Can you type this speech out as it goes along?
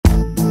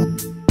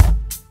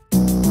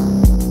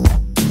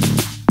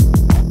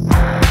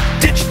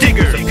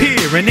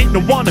and ain't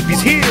no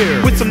wannabes here.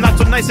 With some not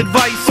so nice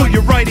advice for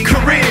your writing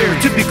career.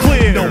 To be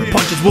clear, no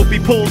punches will be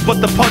pulled, but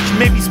the punch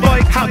may be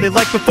spiked how they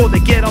like before they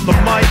get on the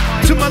mic.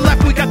 To my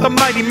left we got the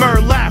mighty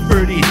Mer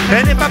Lafferty,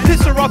 and if I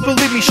piss her off,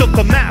 believe me, she'll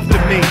come after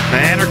me.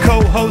 And her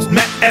co-host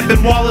Matt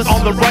Evan Wallace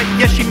on the right.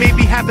 Yes, she may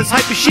be half as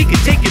hype as she can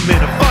take him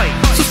in a fight.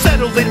 So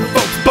settle in,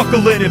 folks,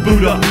 buckle in and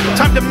boot up.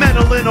 Time to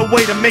meddle in a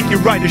way to make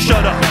your writer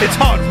shut up. It's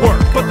hard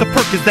work, but the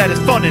perk is that it's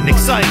fun and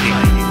exciting.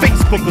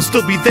 Facebook will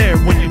still be there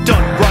when you're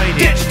done writing.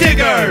 Ditch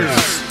Diggers!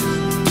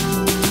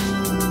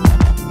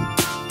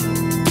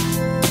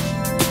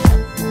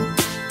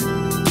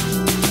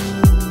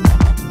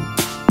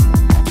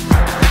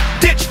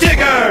 Ditch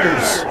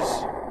Diggers!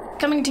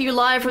 Coming to you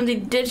live from the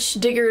Ditch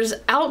Diggers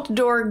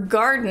outdoor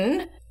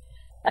garden,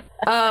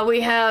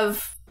 we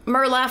have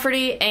Mer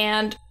Lafferty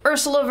and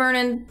Ursula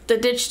Vernon, the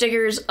Ditch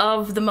Diggers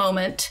of the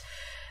moment,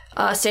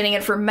 standing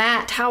in for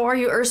Matt. How are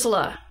you,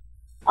 Ursula?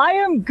 I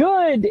am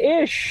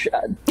good-ish.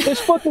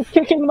 This book is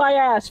kicking my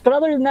ass, but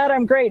other than that,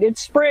 I'm great.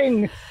 It's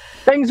spring.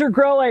 Things are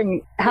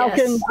growing. How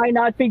can I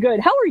not be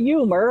good? How are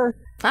you, Mer?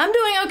 I'm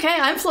doing okay.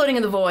 I'm floating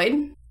in the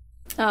void.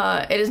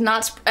 It is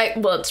not,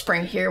 well, it's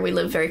spring here. We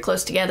live very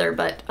close together,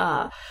 but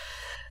I'm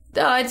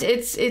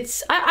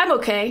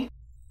okay.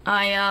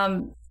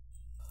 I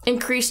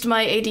increased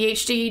my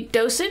ADHD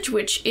dosage,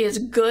 which is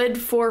good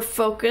for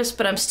focus,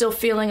 but I'm still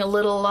feeling a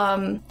little,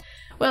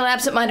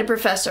 absent-minded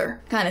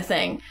professor kind of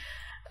thing.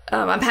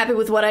 I'm happy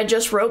with what I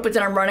just wrote, but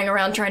then I'm running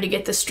around trying to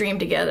get the stream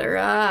together.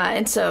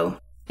 And so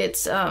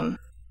it's, little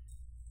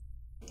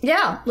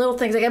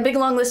things. I got a big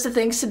long list of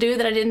things to do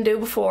that I didn't do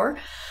before.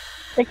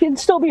 It can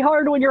still be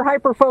hard when you're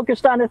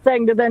hyper-focused on a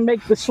thing to then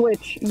make the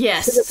switch.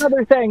 Yes. To this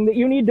other thing that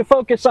you need to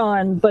focus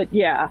on, but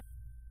yeah.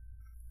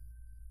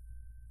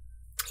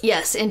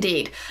 Yes,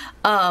 indeed.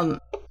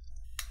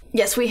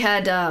 Yes, we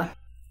had,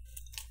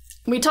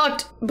 we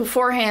talked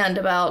beforehand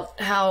about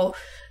how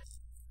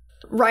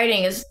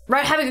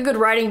having a good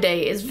writing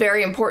day is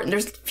very important.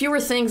 There's fewer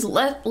things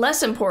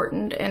less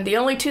important, and the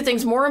only two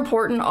things more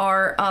important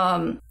are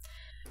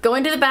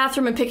going to the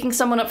bathroom and picking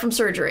someone up from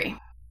surgery.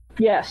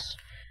 Yes.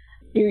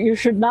 You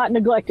should not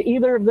neglect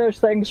either of those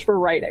things for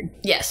writing.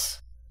 Yes.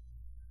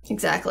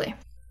 Exactly.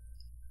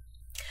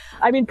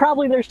 I mean,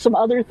 probably there's some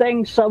other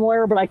things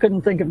somewhere, but I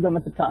couldn't think of them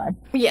at the time.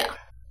 Yeah.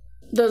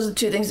 Those are the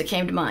two things that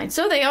came to mind.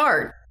 So they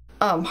are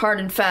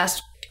hard and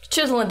fast,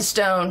 chisel into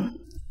stone,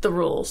 the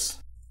rules.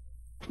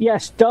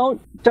 Yes,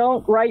 don't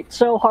write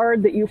so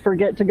hard that you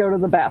forget to go to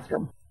the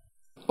bathroom.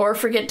 Or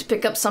forget to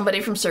pick up somebody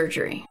from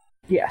surgery.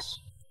 Yes.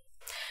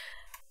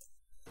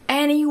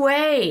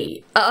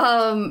 Anyway,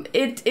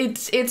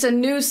 it's a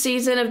new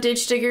season of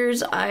Ditch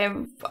Diggers.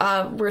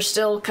 We're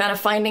still kind of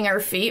finding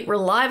our feet. We're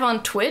live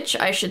on Twitch,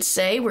 I should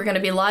say. We're going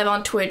to be live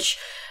on Twitch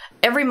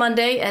every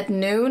Monday at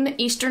noon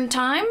Eastern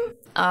Time.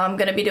 I'm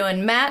going to be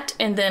doing Matt,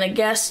 and then a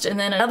guest, and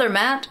then another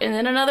Matt, and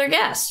then another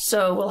guest.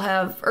 So we'll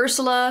have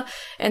Ursula,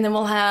 and then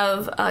we'll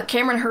have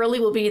Cameron Hurley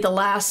will be the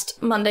last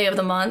Monday of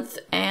the month,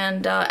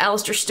 and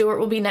Alistair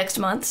Stewart will be next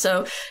month.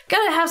 So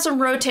gotta have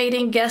some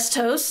rotating guest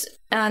hosts.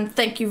 And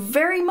thank you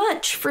very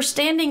much for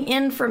standing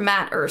in for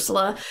Matt,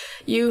 Ursula.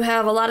 You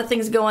have a lot of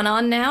things going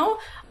on now.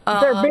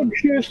 They're big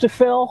shoes to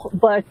fill,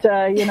 but,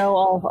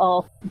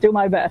 I'll do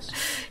my best.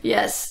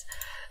 Yes.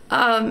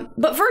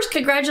 But first,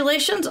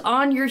 congratulations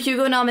on your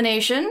Hugo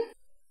nomination.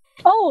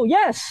 Oh,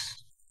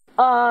 yes.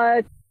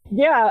 For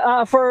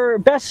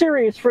Best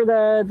Series for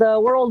the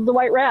World of the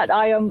White Rat.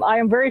 I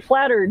am very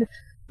flattered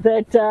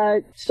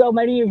that so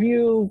many of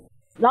you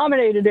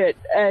nominated it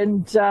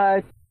and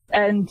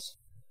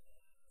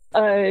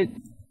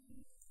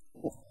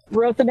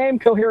wrote the name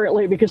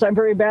coherently, because I'm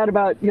very bad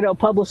about,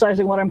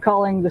 publicizing what I'm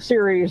calling the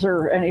series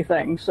or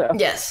anything, so.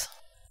 Yes.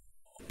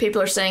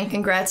 People are saying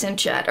congrats in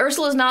chat.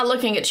 Ursula's not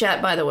looking at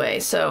chat, by the way,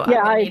 so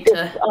yeah, I need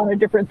to... on a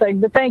different thing,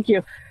 but thank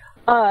you.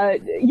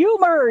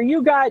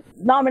 You got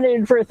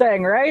nominated for a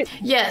thing, right?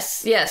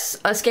 Yes.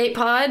 Escape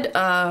Pod,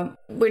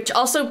 which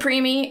also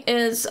Preemie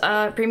is,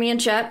 Preemie in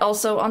chat,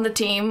 also on the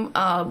team,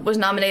 was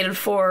nominated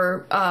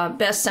for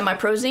Best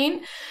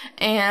Semi-Prozine,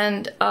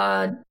 and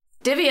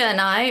Divya and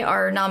I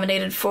are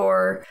nominated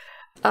for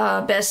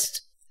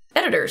Best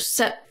Editors,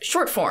 set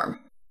short form.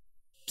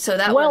 So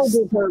that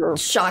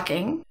was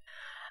shocking.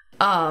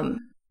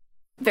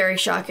 Very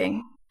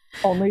shocking.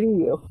 Only to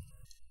you.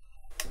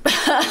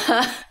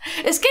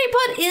 Escape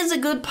Pod is a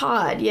good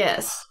pod,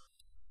 yes.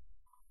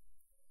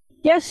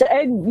 Yes,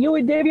 and you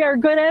and Davey are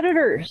good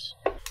editors.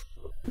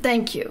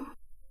 Thank you.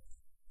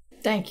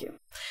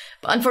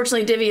 But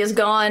unfortunately, Divvy is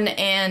gone,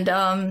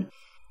 and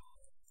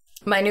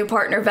my new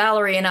partner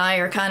Valerie and I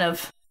are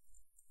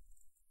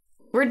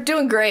we're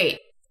doing great.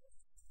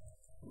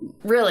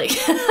 Really.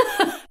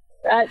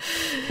 That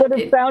could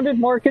have sounded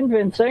more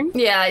convincing.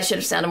 Yeah, I should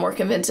have sounded more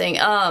convincing.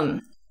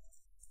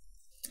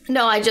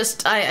 No, I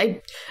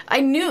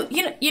knew,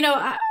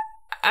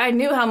 I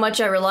knew how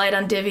much I relied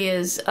on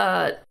Divya's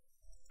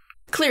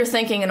clear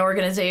thinking and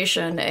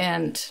organization,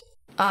 and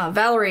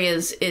Valerie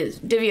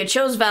Divya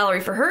chose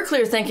Valerie for her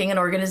clear thinking and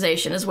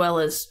organization, as well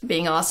as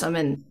being awesome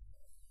and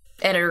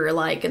editor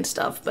alike and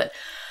stuff. But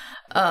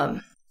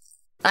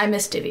I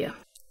miss Divya,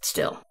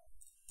 still.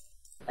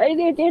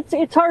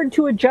 It's hard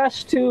to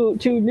adjust to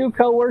new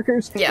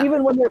coworkers. Yeah.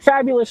 Even when they're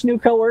fabulous new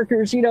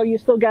coworkers, you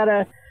still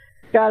gotta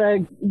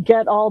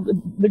get all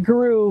the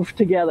groove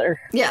together.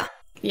 Yeah.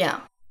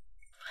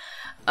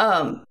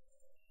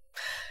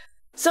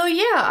 So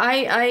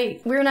yeah,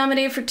 we're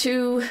nominated for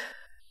 2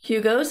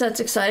 Hugos. That's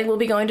exciting. We'll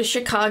be going to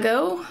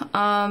Chicago.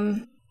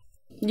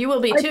 You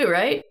will be too,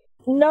 right?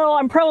 No,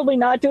 I'm probably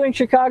not doing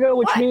Chicago,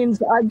 which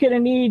means I'm gonna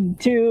need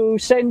to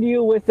send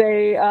you with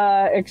a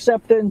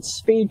acceptance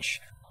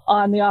speech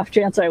on the off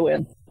chance I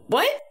win.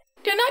 What?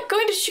 You're not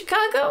going to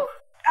Chicago?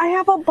 I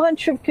have a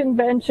bunch of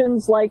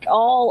conventions like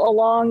all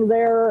along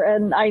there,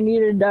 and I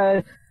needed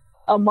a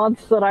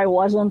month that I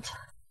wasn't.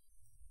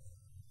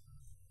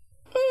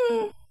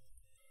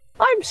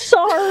 I'm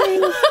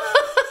sorry.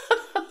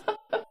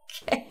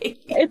 Okay.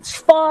 It's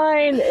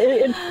fine.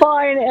 It's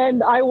fine,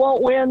 and I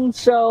won't win,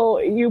 so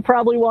you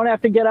probably won't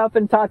have to get up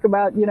and talk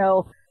about,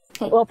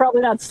 well,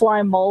 probably not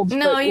slime molds.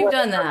 No, but you've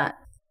done that.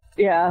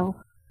 Yeah.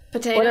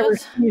 Potatoes? Whatever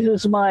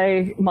seizes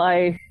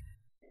my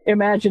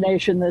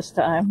imagination this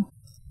time.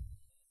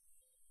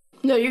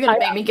 No, you're going to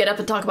make me get up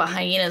and talk about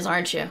hyenas,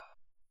 aren't you?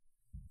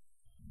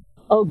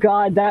 Oh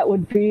God, that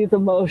would be the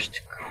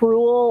most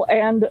cruel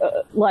and,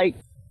 And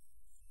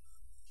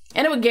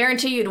it would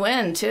guarantee you'd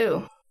win,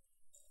 too.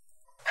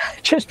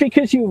 Just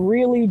because you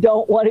really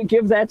don't want to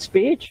give that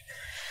speech?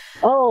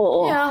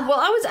 Oh. Yeah, well,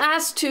 I was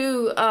asked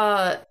to,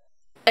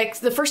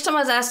 the first time I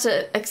was asked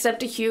to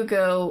accept a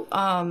Hugo,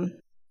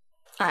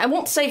 I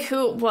won't say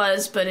who it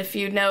was, but if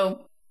you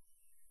know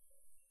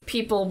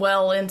people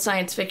well in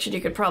science fiction, you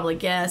could probably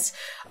guess.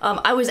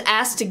 I was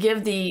asked to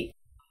give the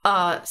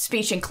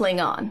speech in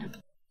Klingon.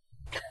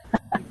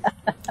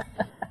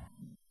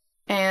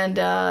 And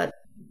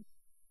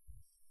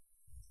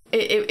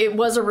it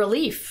was a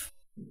relief.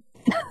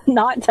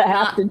 Not to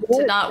have to do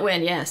it. To not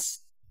win, yes.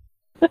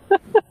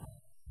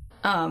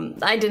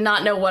 I did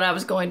not know what I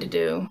was going to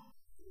do.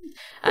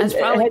 I was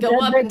probably go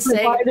up and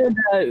say... provided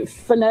a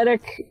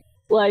phonetic...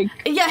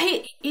 Yeah,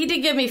 he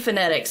did give me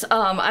phonetics.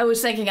 I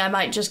was thinking I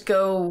might just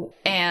go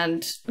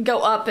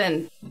up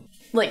and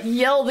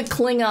yell the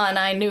Klingon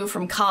I knew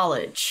from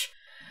college,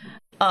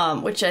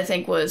 which I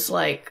think was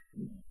now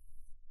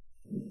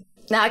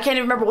I can't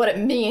even remember what it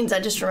means. I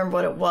just remember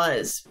what it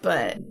was.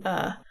 But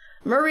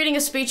remember reading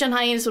a speech on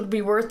hyenas would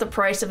be worth the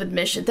price of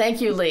admission.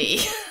 Thank you, Lee.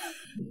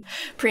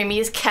 Preemie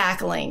is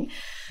cackling.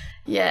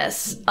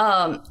 Yes.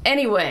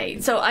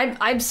 Anyway, so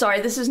I'm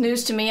sorry. This is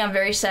news to me. I'm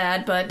very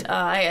sad, but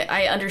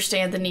I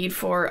understand the need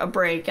for a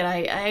break, and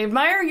I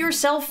admire your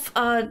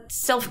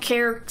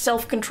self-care,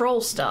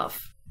 self-control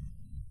stuff.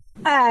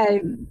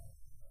 I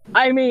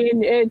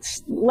mean,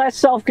 it's less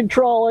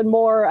self-control and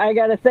more. I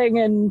got a thing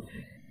in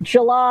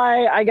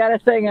July. I got a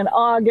thing in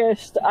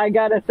August. I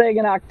got a thing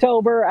in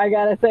October. I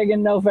got a thing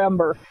in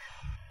November.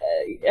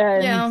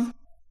 And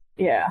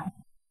yeah.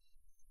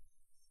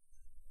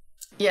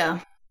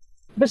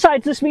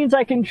 Besides, this means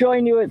I can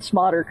join you at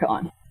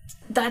SmotterCon.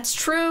 That's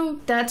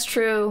true.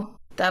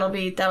 That'll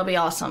be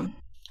awesome.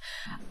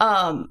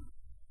 I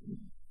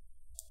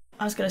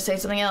was gonna say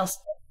something else.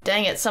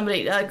 Dang it!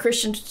 Somebody,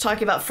 Christian,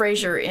 talking about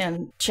Frasier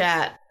in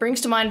chat brings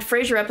to mind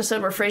Frasier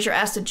episode where Frasier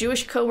asked a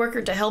Jewish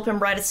coworker to help him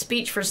write a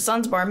speech for his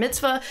son's bar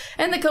mitzvah,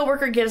 and the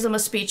coworker gives him a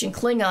speech in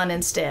Klingon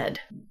instead.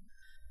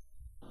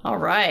 All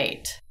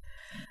right.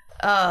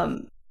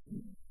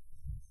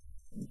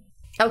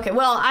 Okay,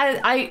 well,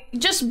 I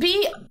just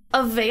be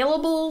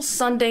available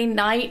Sunday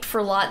night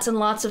for lots and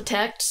lots of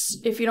texts,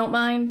 if you don't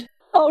mind.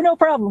 Oh, no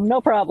problem.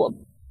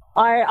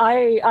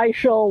 I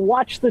shall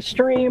watch the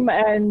stream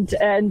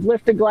and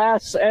lift a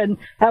glass and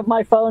have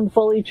my phone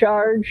fully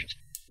charged.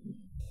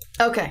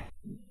 Okay,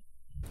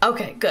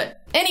 good.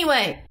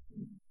 Anyway.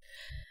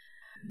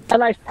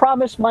 And I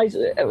promise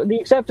the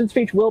acceptance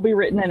speech will be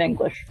written in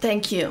English.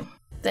 Thank you.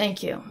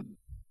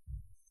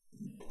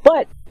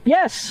 But,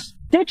 yes...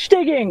 Ditch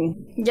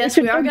digging. Yes,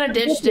 we are going to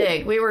ditch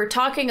dig. We were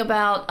talking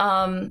about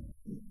what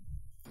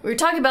we were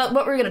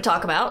going to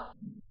talk about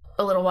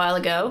a little while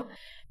ago,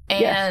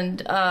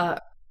 and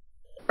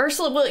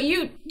Ursula, will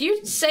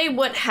you say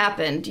what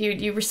happened?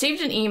 You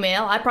received an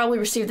email. I probably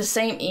received the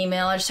same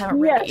email. I just haven't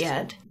read it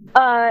yet.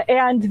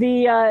 And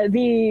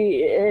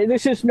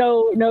this is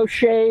no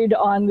shade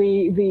on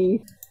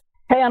the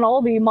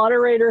panel. The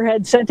moderator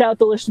had sent out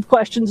the list of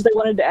questions they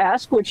wanted to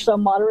ask, which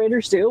some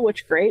moderators do,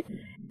 which great.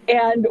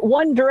 And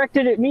one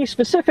directed at me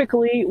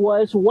specifically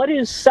was, what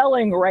is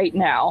selling right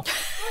now?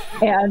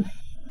 And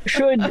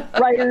should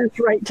writers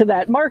write to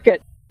that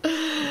market?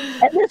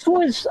 And this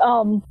was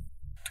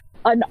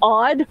an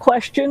odd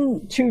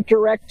question to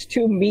direct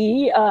to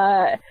me.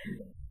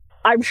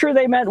 I'm sure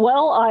they meant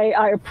well.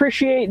 I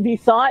appreciate the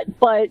thought,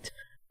 but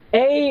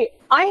I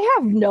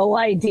have no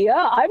idea.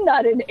 I'm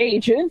not an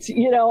agent.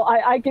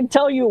 I can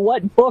tell you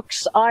what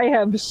books I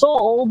have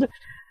sold,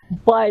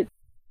 but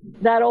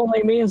that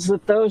only means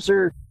that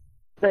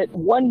that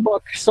one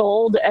book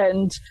sold,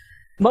 and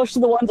most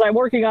of the ones I'm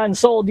working on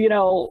sold,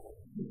 2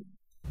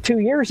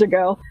 years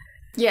ago.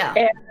 Yeah.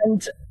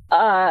 And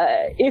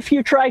if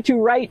you try to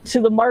write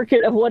to the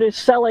market of what is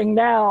selling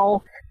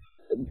now,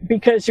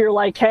 because you're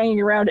like hanging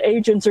around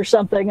agents or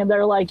something, and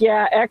they're like,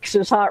 yeah, X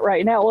is hot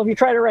right now. Well, if you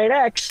try to write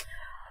X,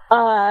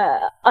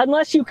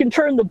 unless you can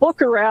turn the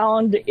book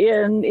around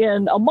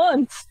in a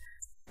month,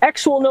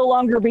 X will no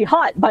longer be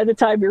hot by the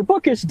time your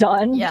book is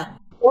done. Yeah.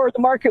 Or the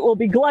market will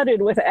be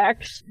glutted with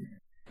X.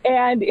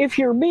 And if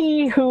you're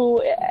me,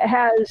 who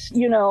has,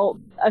 you know,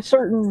 a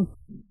certain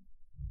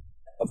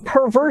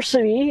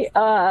perversity,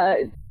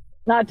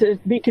 not to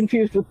be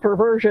confused with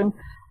perversion,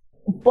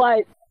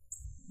 but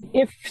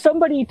if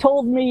somebody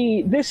told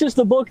me this is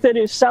the book that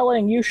is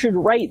selling, you should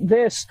write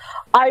this,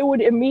 I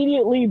would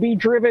immediately be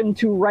driven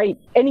to write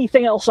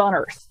anything else on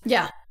earth.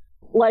 Yeah.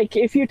 Like,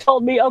 if you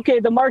told me, okay,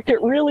 the market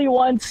really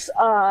wants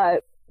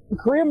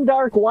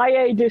grimdark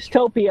YA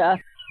dystopia,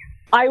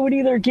 I would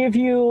either give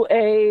you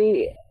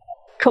a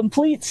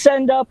complete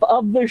send-up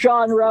of the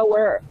genre,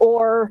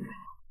 or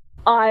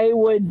I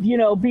would, you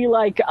know, be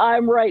like,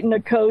 I'm writing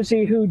a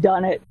cozy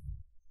whodunit.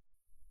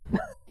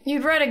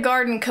 You'd write a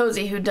garden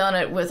cozy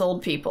whodunit with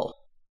old people.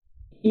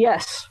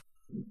 Yes.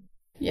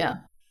 Yeah.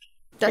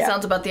 That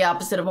sounds about the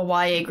opposite of a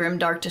YA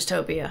grimdark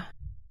dystopia.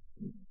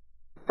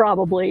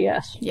 Probably,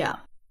 yes. Yeah.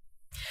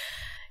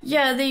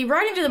 Yeah, the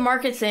writing to the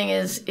market thing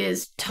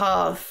is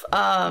tough.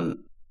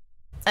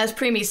 As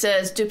Preemie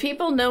says, do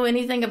people know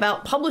anything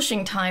about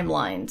publishing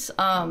timelines?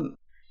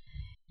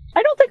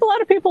 I don't think a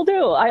lot of people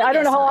do. I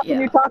don't know how often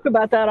yeah. you talk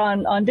about that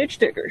on Ditch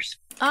Diggers.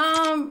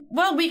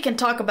 Well, we can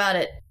talk about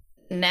it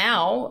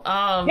now.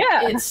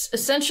 It's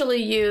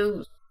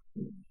essentially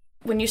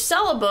when you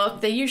sell a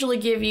book, they usually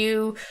give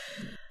you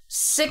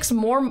 6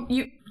 more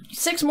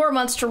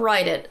months to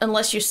write it,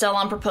 unless you sell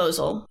on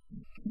proposal.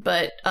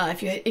 But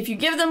if you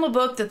give them a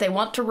book that they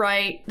want to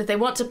write, that they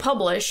want to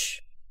publish,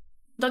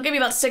 they'll give you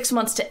about 6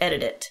 months to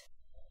edit it.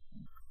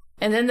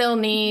 And then they'll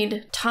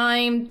need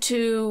time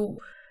to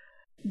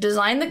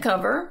design the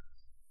cover,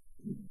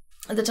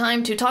 the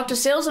time to talk to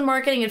sales and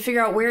marketing and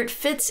figure out where it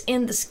fits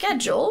in the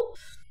schedule,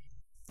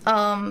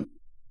 time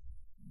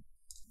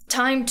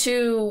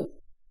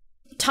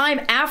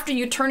after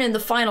you turn in the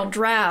final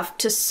draft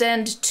to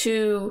send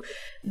to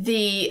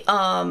the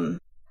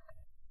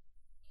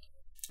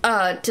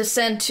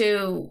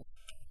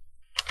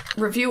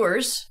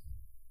reviewers.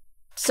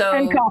 So,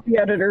 and copy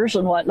editors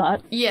and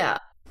whatnot. Yeah.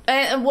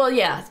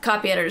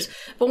 Copy editors.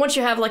 But once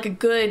you have like a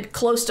good,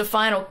 close to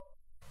final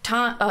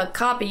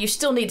copy, you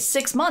still need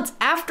 6 months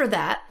after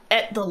that,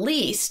 at the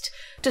least,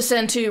 to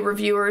send to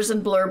reviewers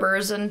and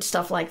blurbers and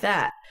stuff like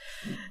that.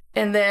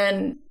 And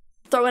then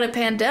throw in a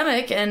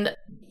pandemic and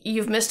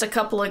you've missed a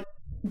couple of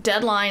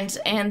deadlines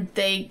and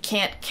they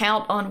can't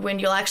count on when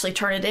you'll actually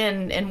turn it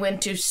in and when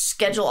to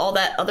schedule all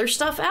that other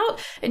stuff out.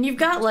 And you've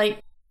got like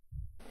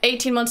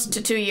 18 months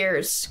to 2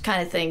 years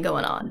kind of thing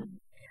going on.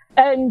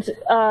 And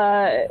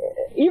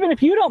even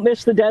if you don't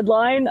miss the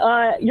deadline,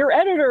 your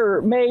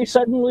editor may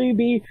suddenly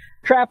be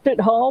trapped at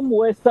home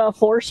with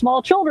 4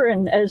 small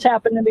children, as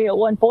happened to me at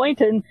one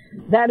point, and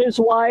that is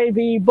why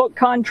the book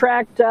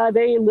contract,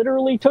 they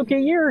literally took a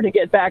year to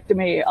get back to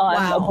me on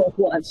a book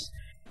once.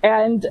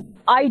 And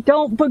I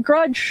don't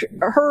begrudge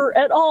her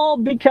at all,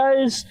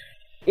 because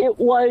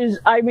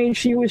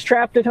she was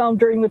trapped at home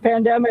during the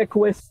pandemic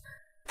with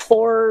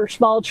 4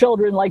 small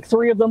children, like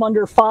 3 of them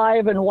under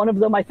 5, and one of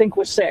them I think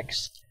was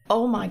 6.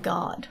 Oh my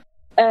God.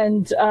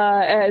 And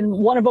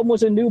one of them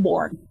was a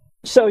newborn.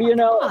 So,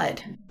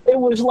 God. It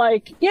was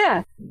like,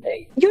 yeah,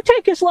 you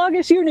take as long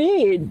as you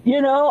need.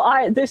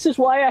 This is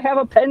why I have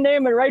a pen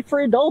name and write for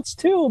adults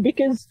too,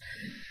 because,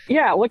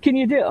 yeah, what can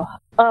you do?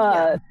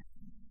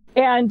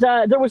 And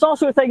there was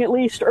also a thing, at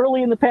least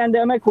early in the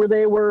pandemic, where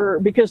they were,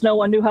 because no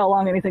one knew how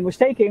long anything was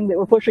taking, they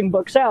were pushing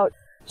books out.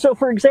 So,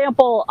 for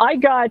example, I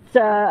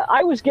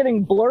was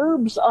getting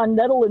blurbs on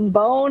Nettle and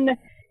Bone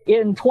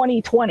in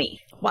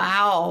 2020.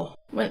 Wow.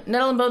 When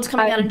Nettle and Bone's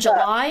coming out in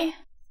July?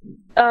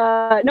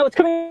 No, it's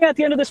coming out at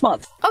the end of this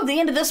month. Oh, the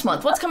end of this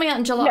month. What's coming out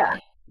in July? Yeah.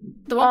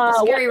 The one with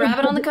the scary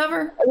rabbit on the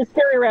cover? The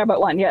scary rabbit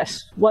one,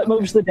 yes. What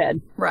Moves the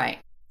Dead. Right.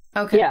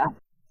 Okay. Yeah.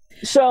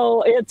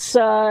 So it's,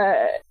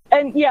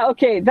 and yeah,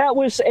 okay, that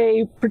was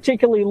a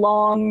particularly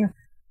long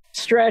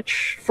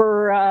stretch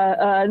for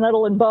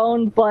Nettle and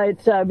Bone,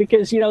 but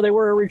because, they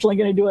were originally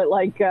going to do it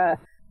like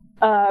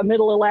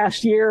middle of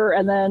last year,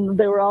 and then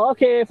they were all,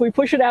 okay, if we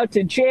push it out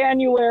to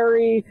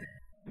January,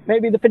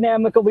 maybe the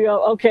pandemic will be,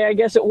 okay, I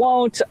guess it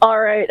won't. All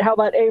right, how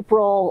about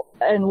April?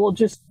 And we'll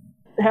just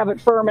have it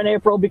firm in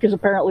April, because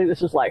apparently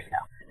this is life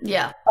now.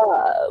 Yeah.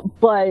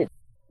 But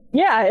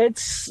yeah,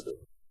 it's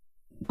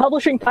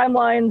publishing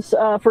timelines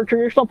for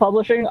traditional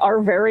publishing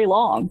are very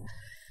long.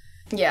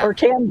 Yeah. Or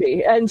can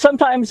be. And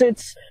sometimes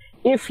it's,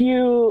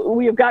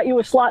 we have got you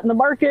a slot in the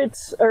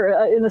markets or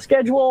in the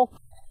schedule,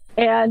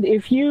 and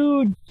if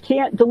you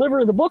can't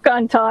deliver the book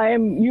on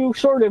time, you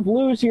sort of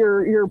lose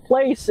your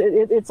place.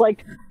 It's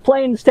like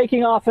planes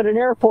taking off at an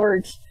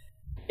airport.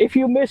 If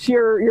you miss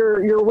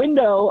your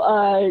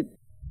window,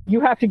 you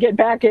have to get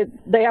back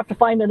they have to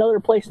find another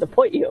place to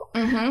put you.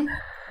 Mm-hmm.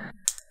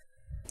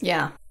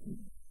 Yeah.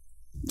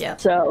 Yeah.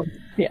 So,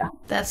 yeah.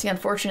 That's the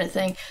unfortunate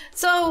thing.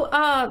 So,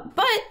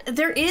 but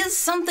there is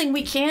something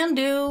we can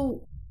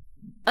do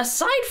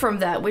aside from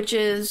that, which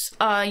is,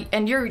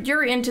 and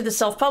you're into the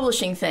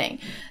self-publishing thing.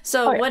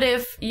 So what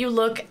if you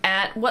look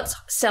at what's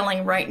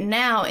selling right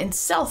now in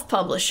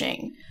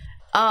self-publishing?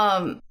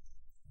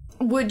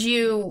 Would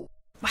you,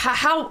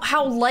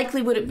 how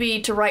likely would it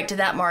be to write to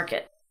that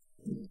market?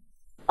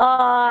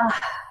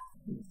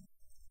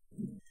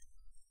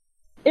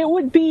 It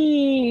would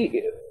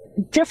be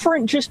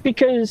different just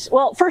because,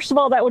 well, first of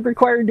all, that would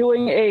require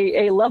doing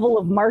a level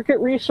of market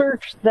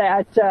research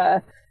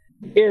that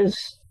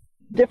is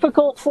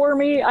difficult for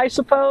me, I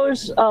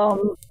suppose. It's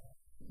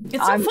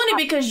so funny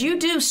because you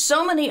do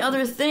so many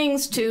other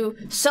things to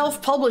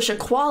self-publish a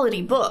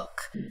quality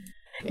book.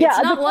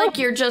 It's not like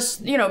you're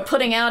just,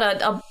 putting out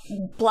a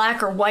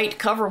black or white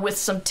cover with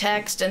some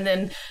text and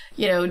then,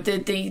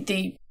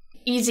 the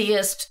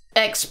easiest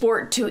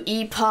export to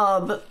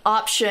EPUB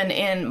option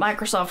in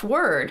Microsoft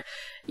Word.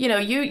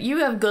 You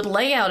have good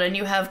layout and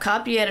you have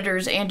copy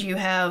editors and you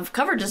have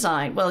cover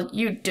design. Well,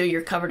 you do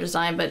your cover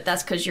design, but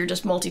that's because you're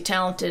just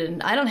multi-talented,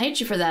 and I don't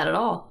hate you for that at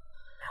all.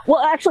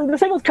 Well, actually, the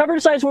thing with cover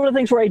design is one of the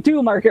things where I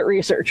do market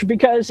research,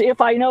 because if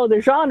I know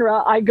the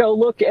genre, I go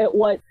look at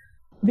what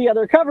the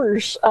other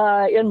covers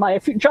in my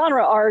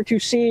genre are to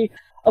see,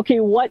 okay,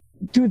 what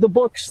do the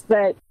books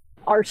that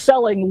are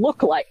selling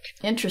look like?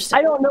 Interesting.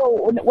 I don't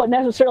know what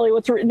necessarily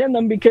what's written in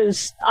them,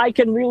 because I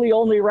can really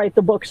only write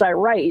the books I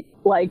write.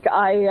 Like,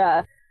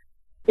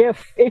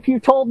 if you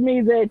told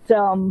me that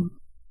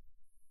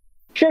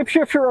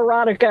Shapeshifter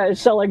Erotica is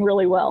selling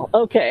really well,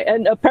 okay,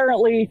 and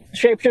apparently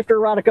Shapeshifter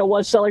Erotica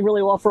was selling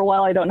really well for a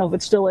while. I don't know if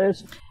it still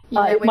is.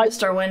 Yeah, we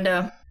missed our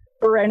window.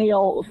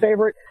 Perennial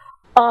favorite.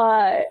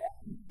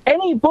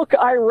 Any book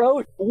I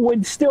wrote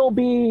would still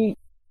be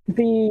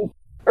the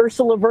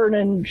Ursula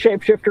Vernon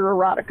Shapeshifter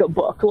Erotica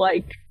book.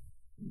 Like,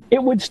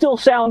 it would still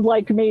sound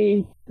like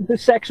me. The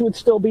sex would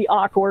still be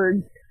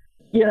awkward.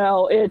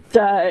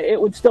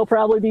 It would still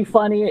probably be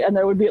funny, and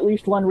there would be at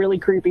least one really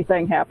creepy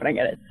thing happening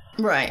in it.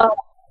 Right.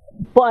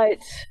 But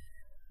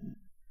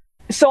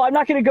so I'm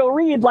not going to go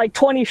read like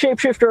 20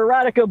 Shapeshifter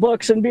Erotica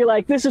books and be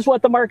like, this is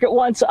what the market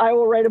wants, I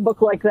will write a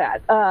book like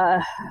that.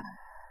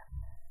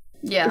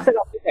 Yeah.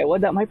 Okay, well,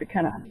 that might be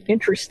kind of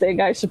interesting,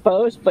 I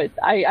suppose, but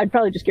I'd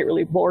probably just get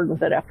really bored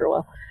with it after a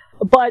while.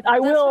 But I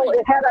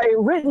had I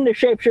written a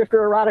Shapeshifter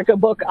Erotica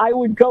book, I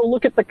would go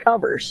look at the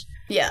covers.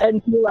 Yeah.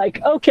 And be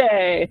like,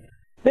 okay,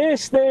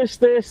 this,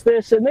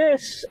 and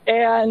this,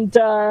 and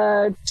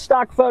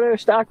stock photo.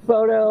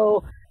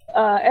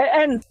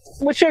 And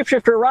with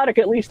Shapeshifter Erotica,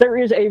 at least, there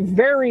is a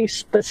very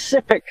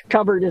specific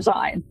cover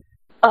design,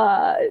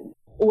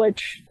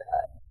 which...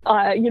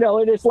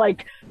 it is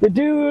like the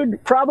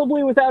dude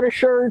probably without a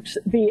shirt,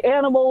 the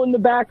animal in the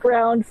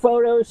background,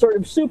 photos sort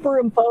of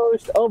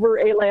superimposed over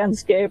a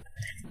landscape,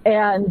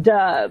 and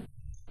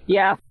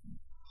yeah.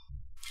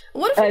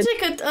 What if you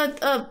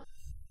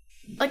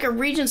take a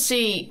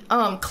Regency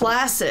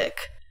classic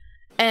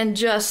and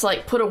just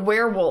like put a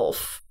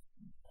werewolf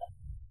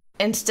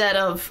instead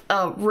of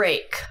a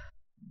rake?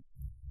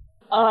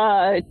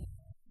 Like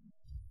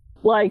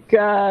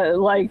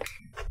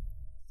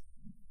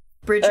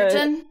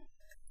Bridgerton?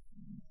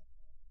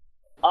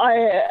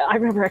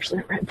 I've never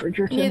actually read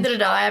Bridgerton. Neither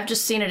did I. I've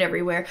just seen it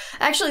everywhere.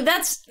 Actually,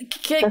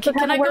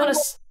 can I go to...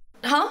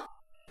 Huh?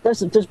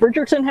 Does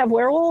Bridgerton have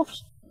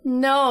werewolves?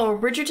 No,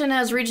 Bridgerton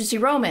has Regency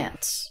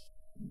romance.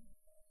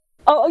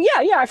 Oh,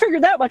 yeah, I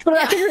figured that much, but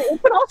I figured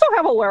it could also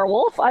have a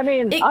werewolf. I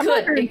mean, it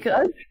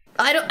could.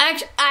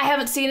 I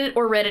haven't seen it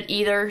or read it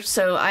either,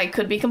 so I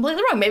could be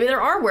completely wrong. Maybe there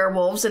are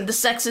werewolves, and the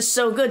sex is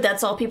so good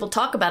that's all people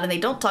talk about, and they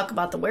don't talk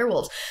about the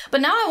werewolves.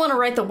 But now I want to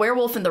write the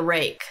werewolf and the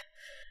rake.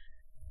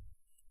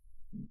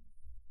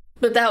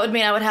 But that would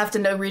mean I would have to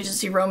know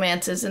Regency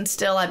romances, and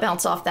still I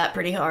bounce off that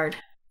pretty hard.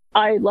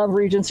 I love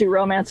Regency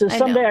romances.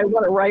 Someday I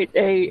want to write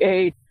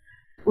a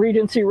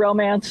Regency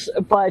romance,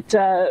 but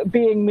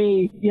being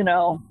me,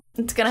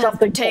 it's going to have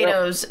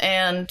potatoes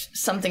and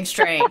something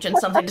strange and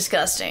something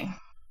disgusting.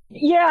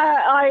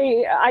 Yeah,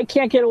 I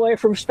can't get away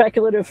from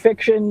speculative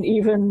fiction,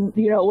 even,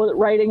 with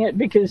writing it,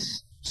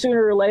 because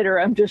sooner or later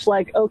I'm just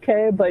like,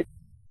 okay, but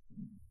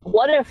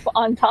what if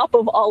on top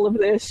of all of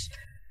this,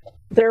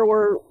 there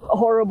were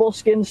horrible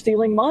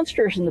skin-stealing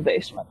monsters in the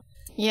basement?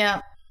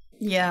 Yeah.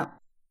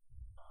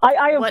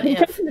 I have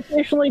intended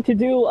occasionally to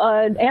do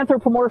an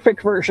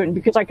anthropomorphic version,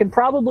 because I could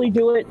probably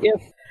do it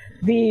if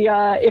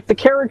the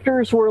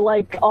characters were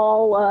like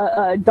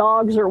all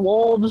dogs or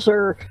wolves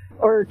or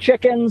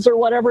chickens or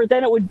whatever.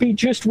 Then it would be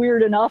just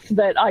weird enough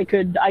that I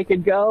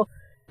could go.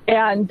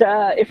 And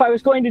if I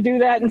was going to do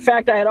that, in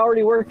fact, I had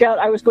already worked out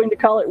I was going to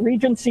call it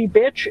Regency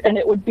Bitch, and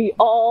it would be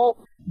all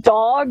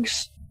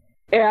dogs.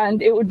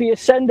 And it would be a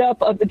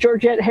send-up of the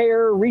Georgette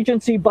Heyer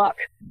Regency Buck.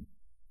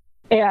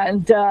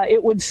 And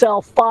it would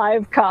sell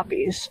 5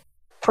 copies,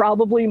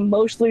 probably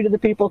mostly to the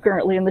people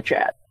currently in the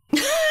chat.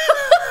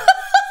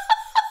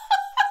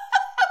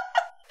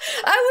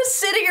 I was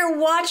sitting here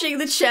watching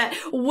the chat,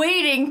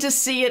 waiting to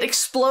see it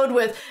explode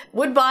with,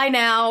 would buy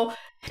now,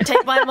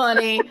 take my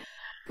money,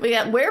 We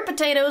got Where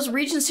Potatoes,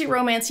 Regency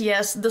Romance,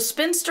 yes, The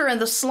Spinster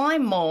and the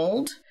Slime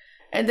Mold,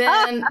 and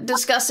then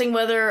discussing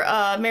whether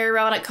Mary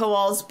Robinette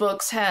Kowal's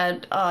books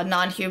had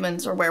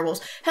non-humans or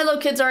werewolves. Hello,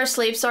 kids are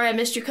asleep. Sorry I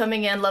missed you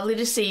coming in. Lovely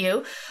to see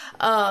you.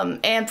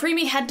 And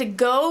Preemie had to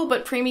go,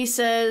 but Preemie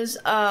says,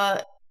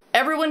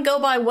 everyone go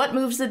by What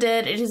Moves the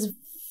Dead. It is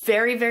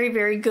very, very,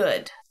 very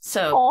good.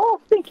 So,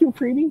 oh, thank you,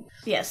 Preemie.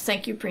 Yes,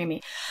 thank you,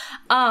 Preemie.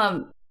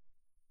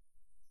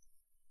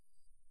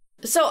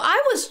 So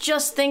I was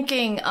just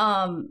thinking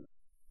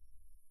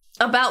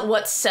about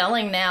what's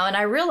selling now, and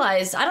I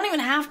realized I don't even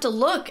have to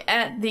look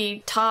at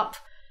the top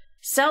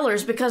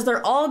sellers because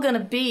they're all going to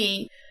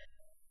be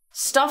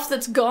stuff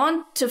that's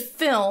gone to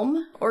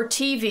film or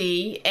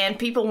TV, and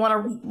people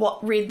want to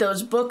read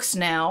those books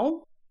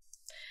now.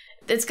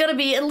 It's going to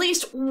be at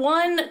least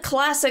one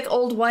classic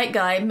old white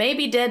guy,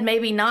 maybe dead,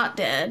 maybe not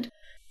dead.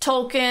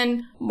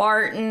 Tolkien,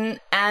 Martin,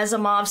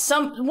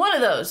 Asimov, one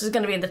of those is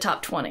going to be in the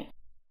top 20.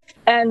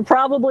 And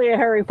probably a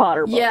Harry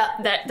Potter book. Yeah,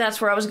 that's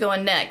where I was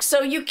going next.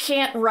 So you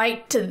can't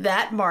write to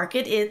that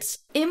market. It's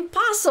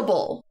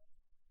impossible.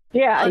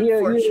 Yeah,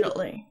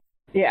 unfortunately.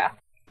 Yeah.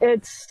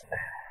 It's,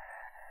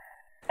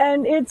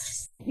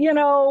 you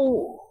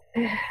know,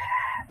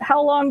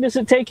 how long does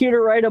it take you to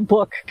write a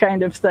book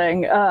kind of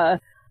thing?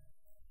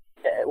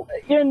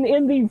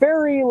 In the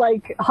very,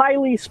 like,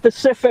 highly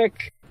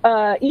specific,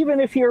 even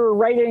if you're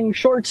writing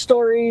short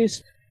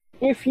stories,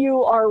 if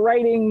you are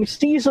writing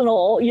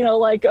seasonal, you know,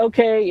 like,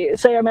 okay,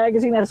 say a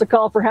magazine has a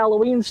call for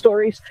Halloween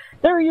stories,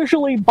 they're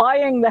usually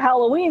buying the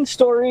Halloween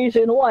stories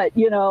in what,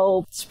 you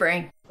know?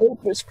 Spring.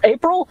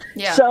 April?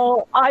 Yeah.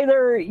 So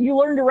either you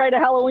learn to write a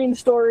Halloween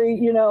story,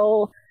 you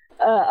know,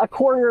 a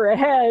quarter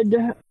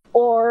ahead,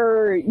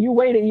 or you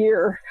wait a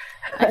year.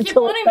 I keep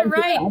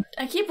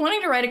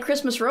wanting to write a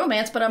Christmas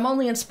romance, but I'm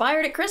only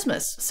inspired at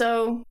Christmas,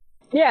 so...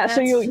 Yeah,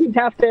 so you'd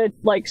have to,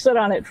 like, sit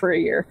on it for a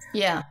year.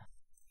 Yeah.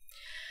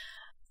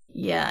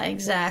 Yeah,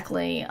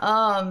 exactly.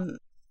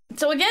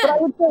 So again... But I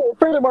would say,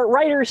 furthermore,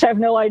 writers have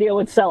no idea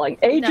what's selling.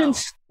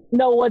 Agents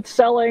know what's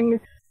selling,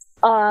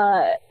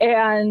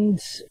 and,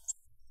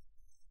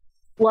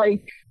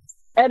 like,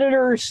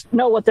 editors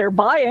know what they're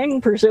buying,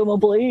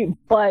 presumably,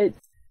 but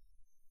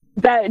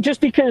that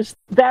just because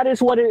that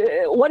is what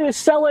is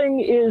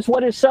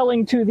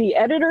selling to the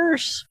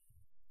editors.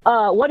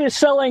 What is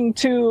selling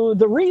to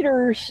the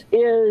readers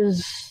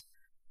is,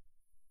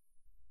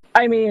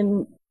 I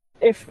mean,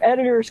 if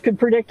editors could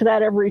predict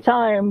that every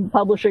time,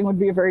 publishing would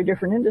be a very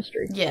different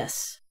industry.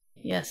 Yes,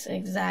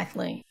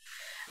 exactly.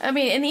 I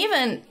mean, and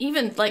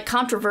even like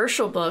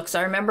controversial books,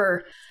 I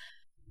remember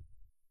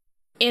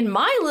in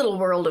my little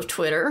world of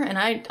Twitter, and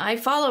I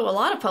follow a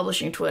lot of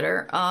publishing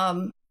Twitter,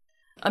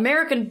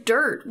 American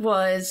Dirt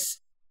was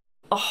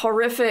a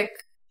horrific,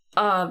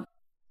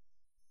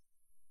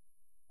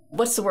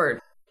 what's the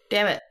word?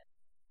 Damn it.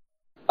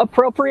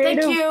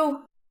 Appropriative? Thank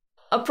you.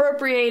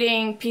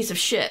 Appropriating piece of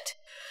shit.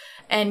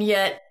 And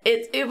yet,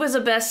 it was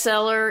a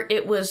bestseller.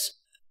 It was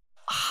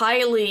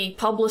highly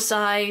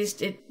publicized.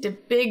 The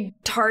big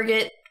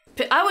Target.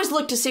 I always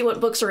look to see what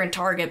books are in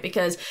Target,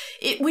 because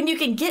when you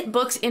can get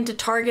books into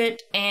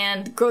Target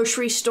and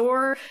grocery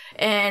store,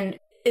 and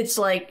it's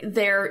like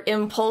their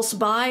impulse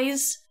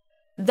buys,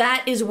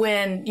 that is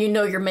when you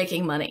know you're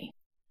making money.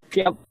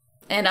 Yep.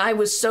 And I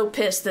was so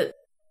pissed that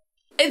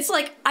it's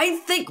like, I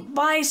think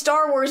my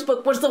Star Wars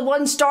book was the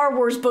one Star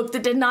Wars book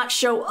that did not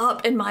show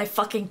up in my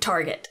fucking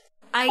Target.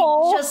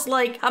 I'm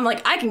like,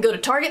 I can go to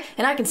Target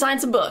and I can sign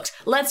some books.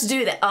 Let's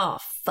do that. Oh,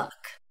 fuck.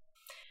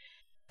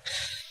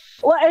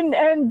 Well,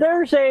 and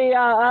there's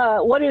a,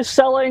 what is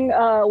selling,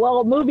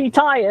 movie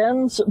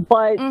tie-ins,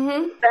 but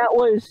that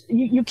was,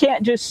 you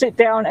can't just sit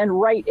down and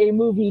write a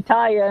movie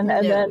tie-in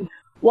and then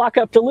walk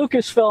up to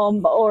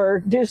Lucasfilm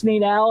or Disney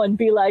now and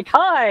be like,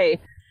 hi,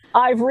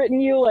 I've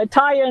written you a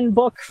tie-in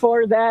book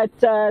for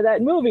that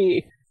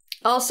movie.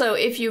 Also,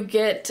 if you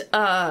get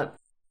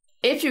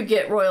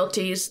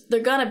royalties, they're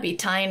gonna be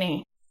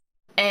tiny.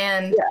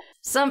 And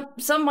some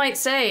might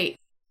say,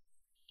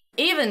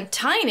 even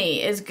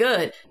tiny is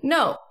good.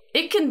 No,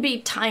 it can be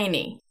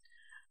tiny.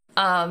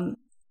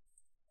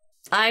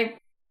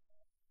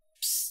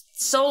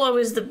 Solo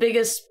is the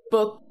biggest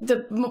book,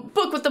 the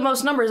book with the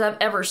most numbers I've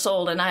ever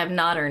sold, and I have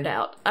not earned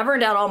out. I've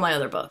earned out all my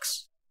other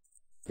books.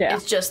 Yeah.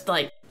 It's just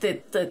like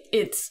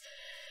it's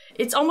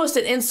almost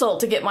an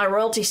insult to get my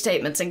royalty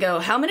statements and go,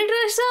 how many did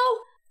I sell?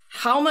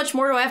 How much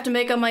more do I have to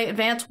make on my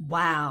advance?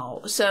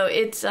 Wow. So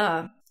it's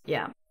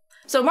yeah.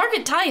 So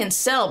market tie-ins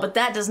sell, but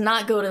that does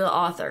not go to the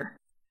author.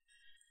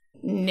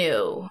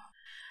 No.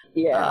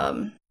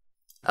 Yeah.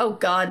 Oh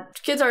God.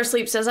 Kids Are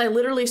Asleep says, I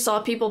literally saw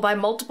people buy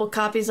multiple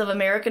copies of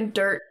American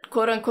Dirt,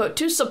 quote unquote,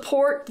 to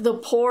support the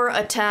poor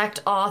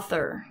attacked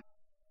author.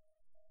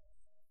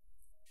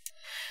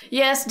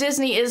 Yes,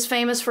 Disney is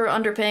famous for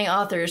underpaying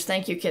authors.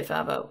 Thank you, Kit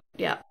Fabo.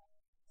 Yeah.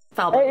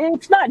 Falbo.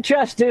 It's not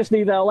just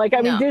Disney, though. Like,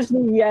 I mean,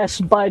 Disney,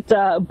 yes, but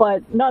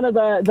none of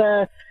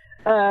the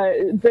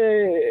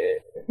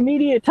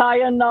media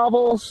tie-in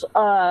novels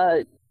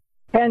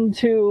tend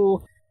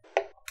to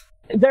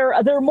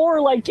they're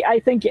more like, I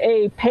think,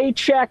 a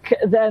paycheck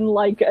than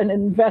like an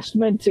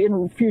investment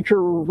in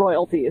future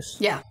royalties.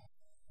 Yeah.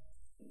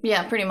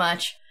 Yeah, pretty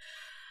much.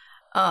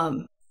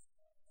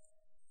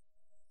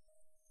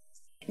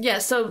 Yeah,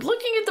 so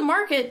looking at the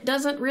market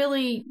doesn't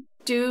really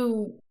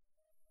do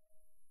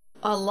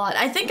a lot.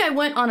 I think I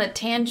went on a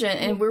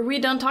tangent, and were we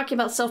done talking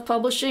about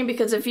self-publishing?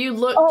 Because if you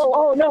look...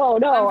 Oh, no.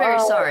 I'm very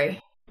sorry.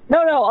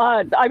 No,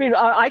 I mean,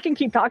 I can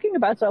keep talking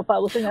about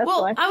self-publishing, that's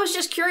fine. I was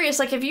just curious,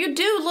 like, if you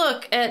do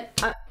look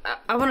at...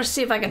 I want to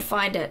see if I can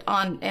find it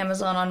on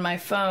Amazon on my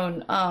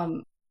phone.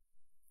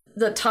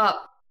 The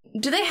top...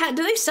 Do they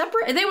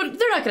separate? They're not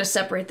going to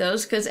separate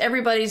those, because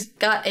everybody's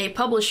got a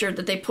publisher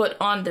that they put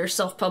on their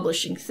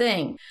self-publishing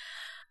thing.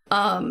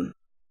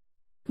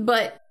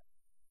 But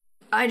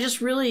I just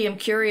really am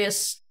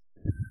curious.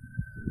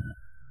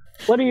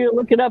 What are you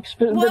looking up?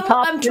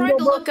 I'm trying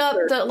to look up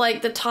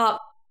the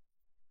top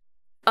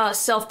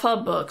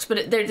self-pub books,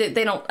 but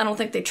they don't. I don't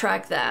think they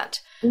track that.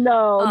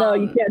 No,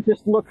 you can't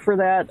just look for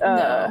that.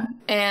 No,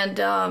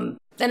 and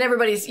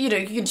everybody's, you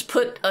can just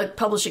put a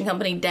publishing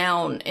company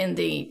down in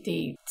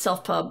the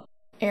self-pub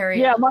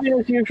area. Yeah, mine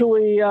is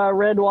usually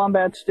Red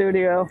Wombat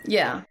Studio.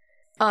 Yeah.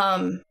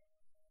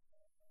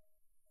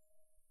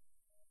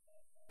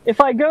 If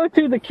I go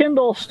to the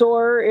Kindle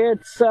store,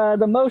 it's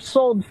the most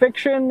sold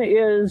fiction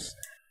is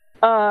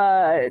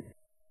Dolly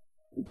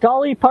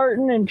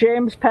Parton and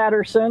James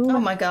Patterson. Oh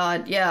my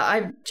God,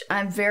 yeah,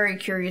 I'm very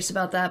curious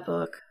about that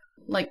book.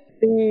 Like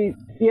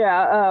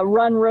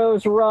Run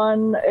Rose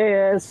Run,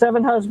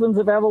 Seven Husbands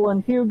of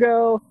Evelyn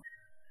Hugo.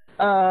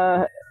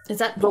 Is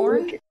that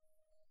porn?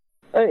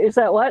 Is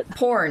that what?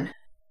 Porn.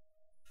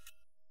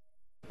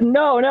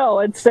 No,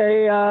 it's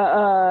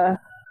a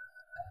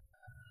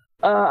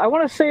I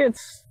want to say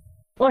it's,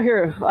 well,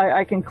 here,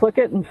 I can click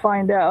it and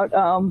find out.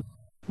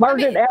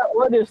 Margaret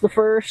Atwood is the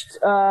first.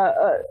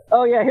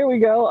 Here we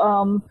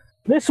go.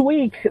 This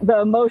week,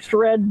 the most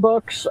read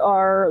books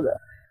are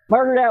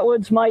Margaret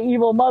Atwood's My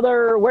Evil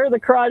Mother, Where the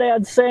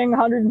Crawdads Sing,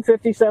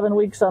 157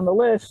 weeks on the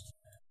list,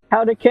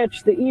 How to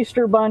Catch the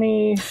Easter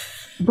Bunny,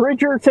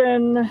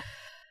 Bridgerton,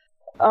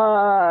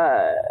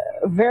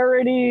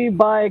 Verity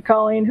by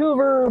Colleen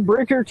Hoover,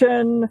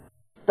 Bridgerton,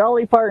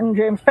 Dolly Parton,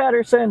 James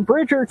Patterson,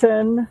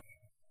 Bridgerton,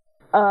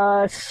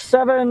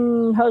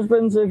 Seven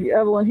Husbands of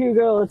Evelyn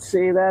Hugo. Let's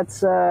see,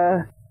 that's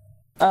I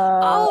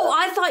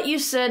thought you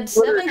said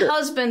Seven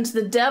Husbands,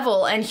 the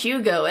Devil, and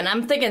Hugo, and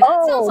I'm thinking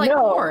that sounds like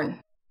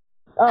porn.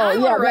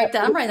 I'm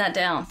writing that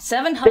down.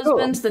 Seven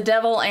Husbands, the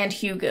Devil, and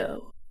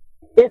Hugo.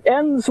 It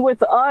Ends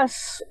with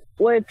Us,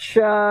 which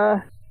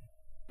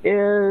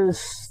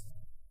is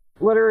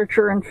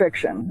literature and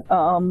fiction.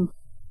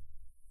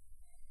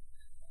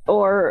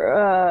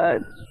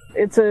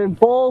 It's a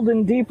bold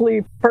and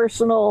deeply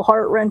personal,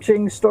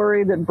 heart-wrenching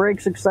story that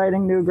breaks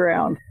exciting new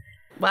ground.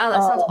 Wow,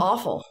 that sounds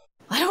awful.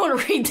 I don't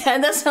want to read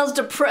that. That sounds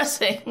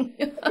depressing.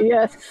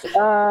 Yes.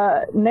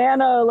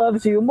 Nana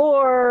Loves You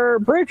More,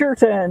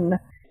 Bridgerton,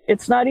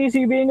 It's Not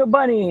Easy Being a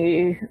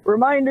Bunny,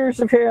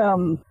 Reminders of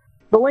Him,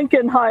 The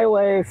Lincoln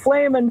Highway,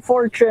 Flame and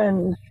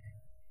Fortune,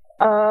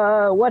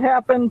 What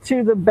Happened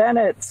to the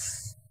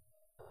Bennets,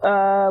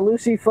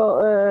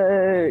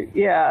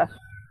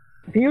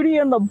 Beauty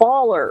and the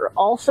Baller,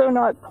 also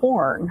not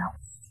porn.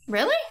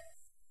 Really?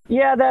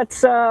 Yeah,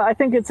 that's, I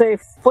think it's a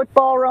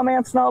football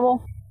romance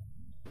novel.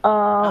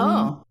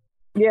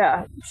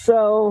 Yeah,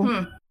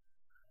 so...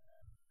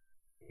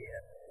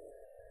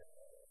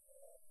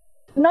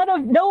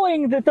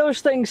 Knowing that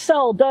those things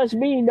sell does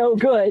me no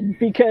good,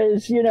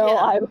 because,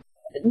 I'm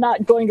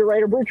not going to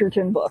write a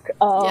Bridgerton book.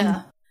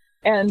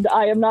 And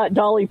I am not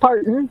Dolly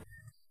Parton.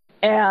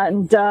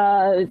 And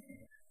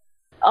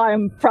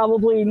I'm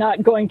probably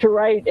not going to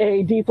write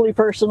a deeply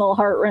personal,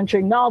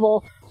 heart-wrenching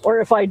novel, or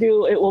if I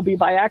do, it will be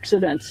by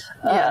accident.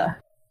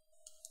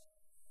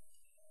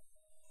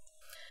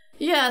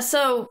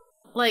 So,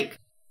 like,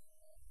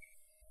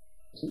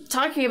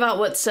 talking about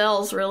what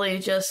sells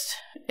really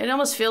it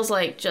almost feels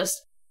like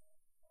just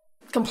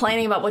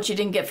complaining about what you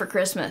didn't get for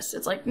Christmas.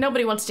 It's like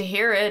nobody wants to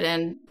hear it,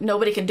 and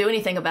nobody can do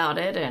anything about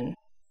it, and...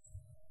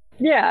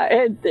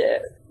 Yeah,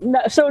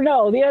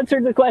 no, the answer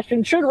to the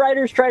question, should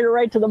writers try to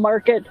write to the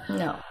market?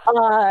 No.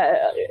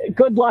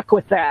 Good luck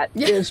with that,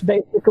 is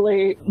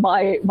basically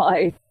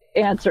my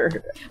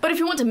answer. But if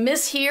you want to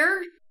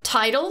mishear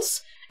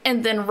titles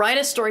and then write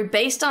a story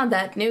based on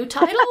that new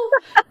title,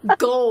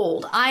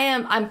 gold.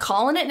 I'm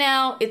calling it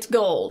now. It's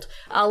gold.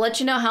 I'll let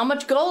you know how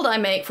much gold I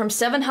make from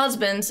Seven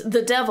Husbands,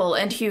 The Devil,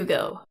 and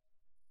Hugo.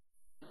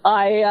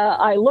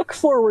 I look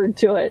forward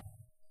to it.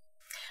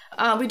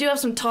 We do have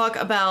some talk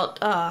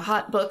about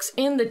hot books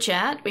in the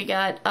chat. We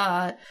got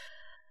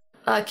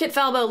Kit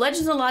Falbo,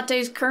 Legends and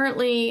Lattes,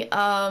 currently...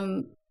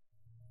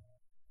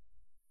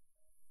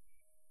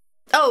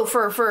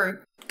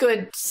 for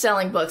good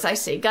selling books, I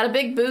see. Got a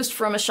big boost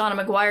from a Shauna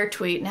McGuire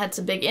tweet and had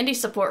some big indie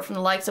support from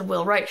the likes of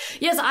Will Wright.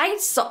 Yes,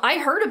 I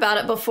heard about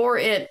it before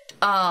it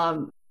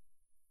went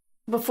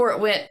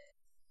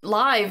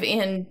live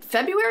in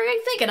February,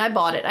 I think, and I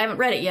bought it. I haven't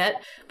read it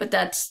yet, but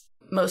that's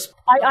most.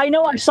 I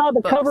know I saw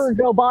the cover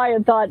go by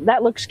and thought,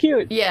 that looks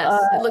cute.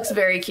 Yes, it looks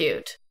very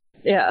cute.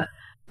 Yeah.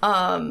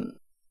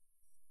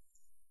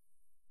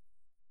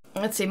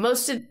 Let's see.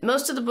 Most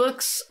of the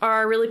books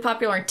are really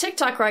popular on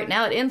TikTok right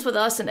now. It Ends With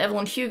Us and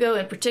Evelyn Hugo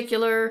in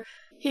particular.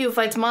 He Who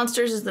Fights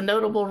Monsters is the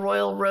notable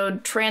Royal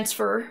Road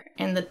transfer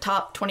in the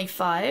top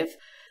 25.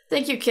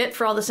 Thank you, Kit,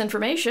 for all this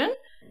information.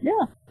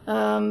 Yeah.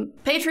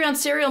 Patreon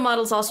serial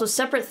model is also a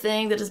separate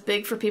thing that is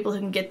big for people who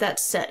can get that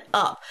set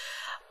up.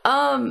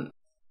 Yeah,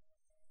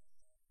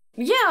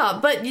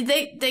 but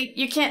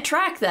you can't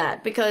track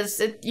that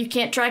because you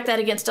can't track that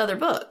against other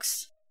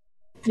books.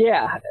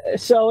 Yeah,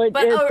 so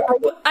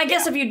I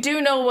guess if you do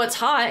know what's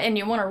hot and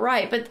you want to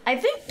write, but I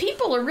think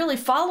people are really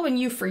following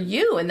you for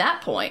you in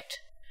that point.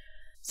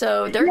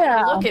 So they're going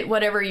to look at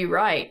whatever you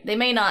write. They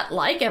may not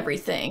like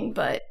everything,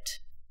 but...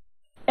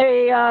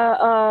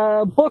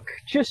 A book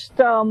just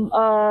Tim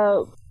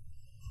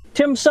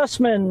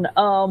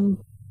Sussman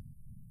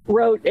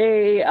wrote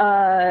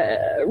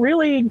a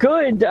really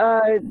good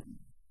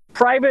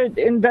private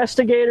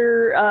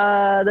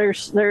investigator.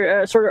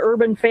 They're sort of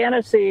urban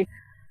fantasy,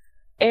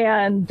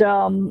 and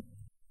the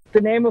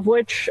name of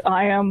which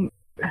I am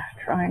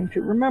trying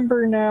to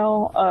remember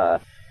now.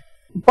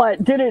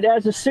 But did it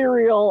as a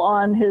serial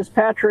on his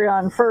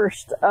Patreon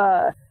first,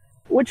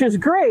 which is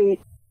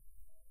great.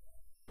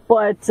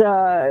 But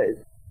I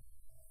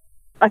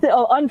think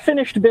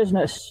Unfinished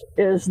Business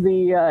is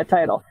the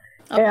title,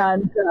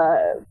 and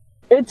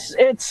it's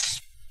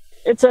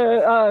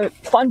a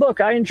fun book.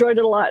 I enjoyed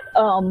it a lot.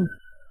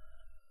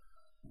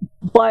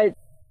 But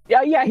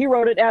yeah, he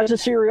wrote it as a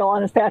serial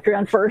on his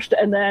Patreon first,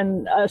 and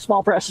then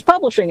Small Press is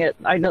publishing it.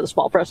 I know the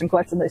Small Press in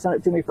question. They sent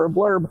it to me for a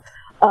blurb.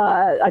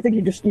 I think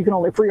you can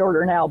only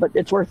pre-order now, but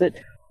it's worth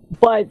it.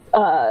 But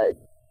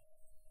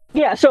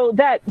yeah, so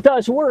that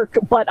does work,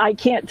 but I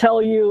can't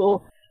tell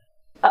you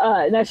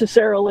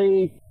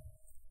necessarily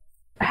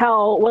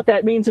what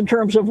that means in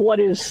terms of what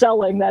is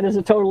selling. That is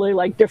a totally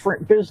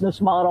different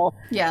business model.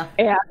 Yeah.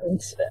 And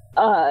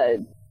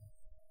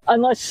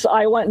unless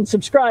I went and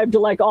subscribed to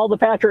all the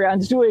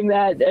Patreons doing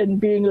that and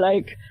being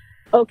like,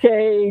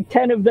 okay,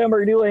 10 of them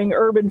are doing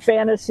urban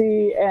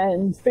fantasy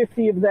and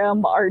 50 of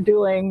them are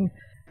doing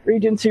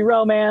Regency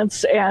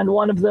romance and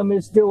one of them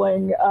is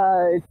doing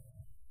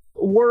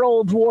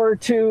World War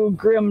II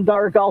grim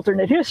dark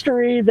alternate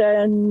history,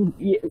 then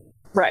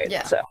right.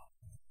 Yeah. So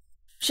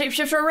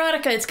Shapeshifter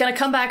Erotica, it's going to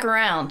come back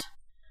around,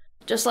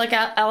 just like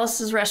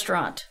Alice's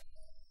Restaurant.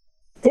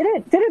 Did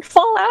it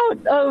fall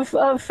out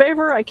of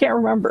favor? I can't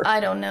remember. I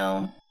don't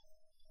know.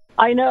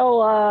 I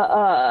know.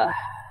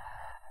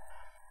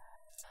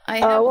 I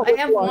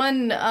have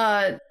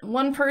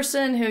one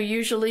person who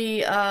usually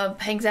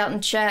hangs out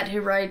in chat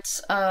who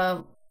writes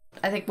I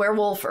think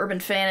werewolf urban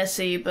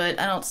fantasy, but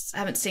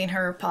haven't seen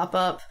her pop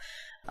up.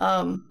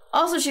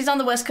 Also, she's on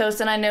the West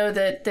Coast, and I know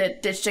that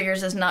Ditch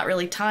Diggers is not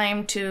really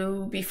timed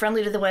to be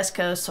friendly to the West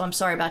Coast, so I'm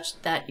sorry about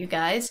that, you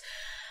guys.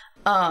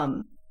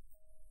 But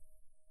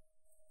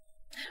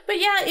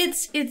yeah,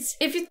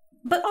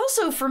 but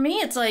also for me,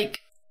 it's like,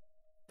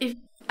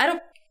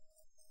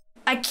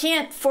 I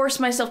can't force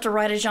myself to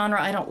write a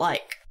genre I don't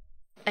like.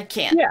 I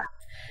can't. Yeah.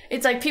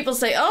 It's like people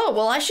say, oh,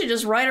 well, I should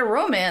just write a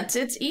romance.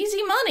 It's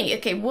easy money.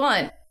 Okay,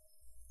 one,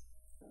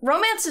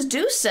 romances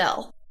do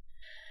sell.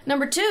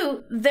 Number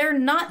two, they're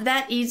not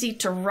that easy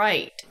to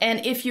write.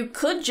 And if you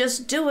could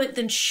just do it,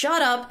 then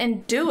shut up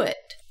and do it.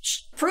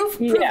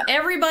 Prove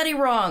everybody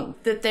wrong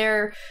that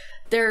they're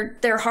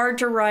hard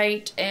to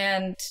write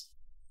and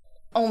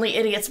only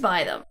idiots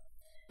buy them.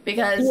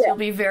 Because you'll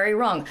be very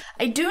wrong.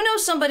 I do know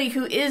somebody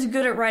who is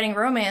good at writing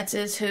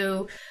romances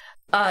who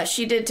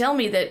she did tell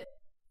me that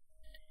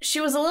she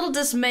was a little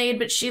dismayed,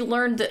 but she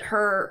learned that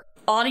her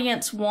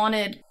audience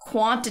wanted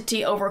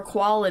quantity over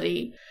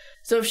quality.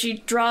 So if she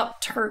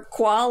dropped her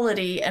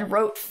quality and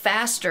wrote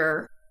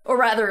faster, or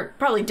rather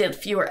probably did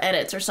fewer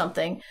edits or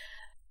something,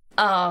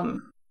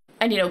 and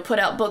put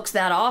out books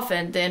that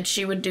often, then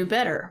she would do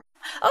better.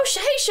 Oh,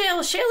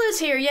 hey, Shayla's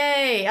here,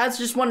 yay! I was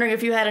just wondering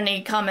if you had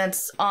any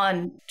comments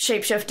on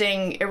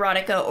shape-shifting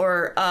erotica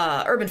or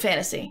urban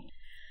fantasy.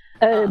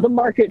 The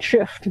market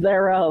shift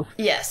thereof.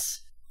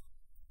 Yes.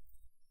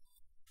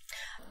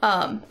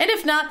 And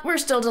if not, we're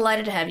still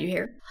delighted to have you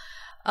here.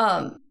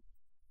 But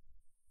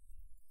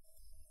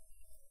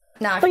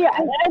yeah,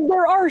 and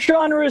there are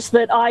genres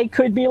that I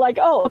could be like,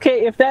 oh,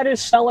 okay, if that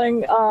is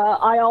selling,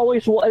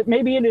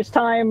 maybe it is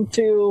time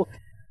to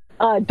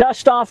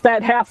dust off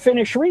that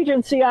half-finished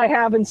Regency I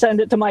have and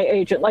send it to my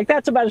agent.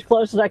 That's about as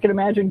close as I can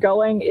imagine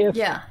going if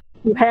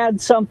you had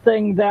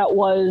something that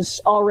was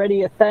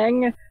already a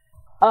thing.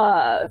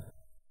 But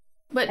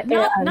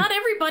not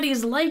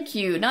everybody's like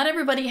you. Not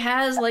everybody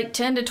has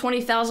 10 to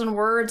 20,000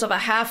 words of a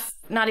half,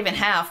 not even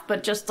half,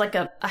 but just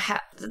a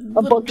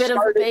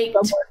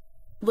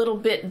little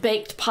bit of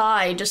baked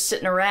pie just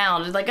sitting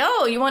around. It's like,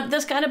 oh, you want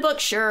this kind of book?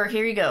 Sure,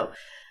 here you go.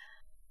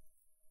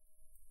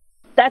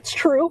 That's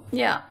true.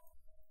 Yeah.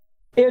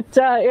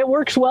 It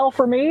works well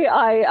for me.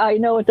 I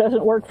know it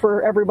doesn't work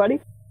for everybody.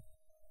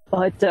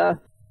 But,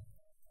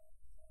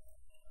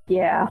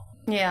 yeah.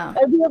 Yeah.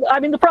 I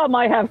mean, the problem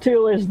I have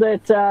too is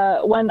that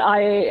when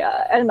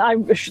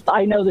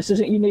I know this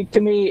isn't unique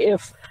to me,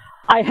 if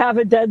I have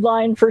a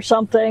deadline for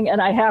something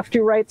and I have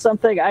to write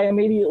something, I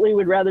immediately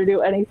would rather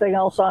do anything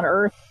else on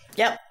Earth.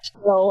 Yep.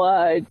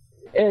 So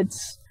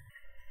it's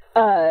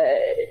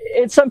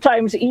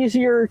sometimes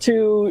easier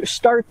to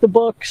start the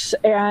books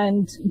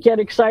and get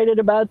excited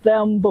about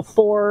them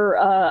before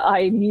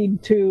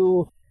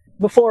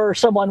before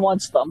someone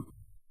wants them.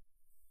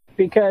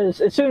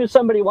 Because as soon as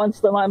somebody wants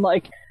them, I'm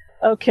like,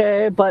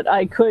 okay, but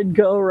I could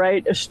go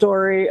write a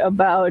story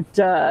about,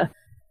 I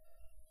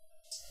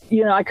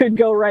could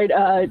go write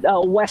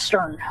a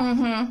Western.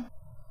 Mm-hmm.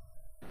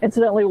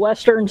 Incidentally,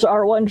 Westerns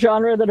are one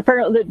genre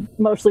that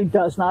mostly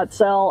does not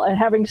sell. And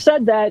having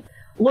said that,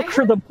 look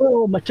for the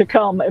boom to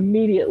come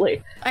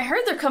immediately. I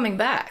heard they're coming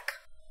back.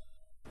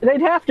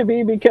 They'd have to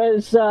be,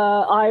 because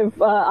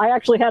I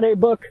actually had a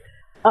book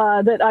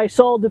that I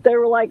sold that they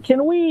were like,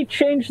 can we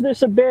change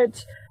this a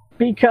bit?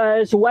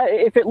 Because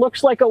if it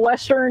looks like a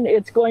Western,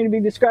 it's going to be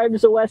described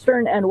as a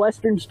Western, and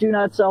Westerns do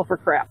not sell for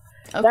crap.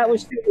 Okay. That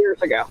was 2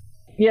 years ago.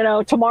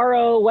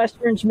 Tomorrow,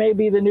 Westerns may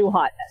be the new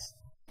hotness.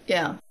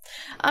 Yeah.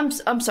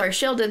 I'm sorry,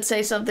 Shell did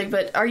say something,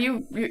 but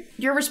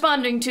you're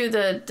responding to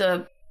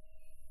the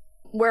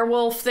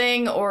werewolf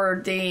thing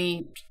or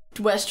the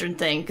Western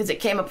thing? Because it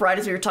came up right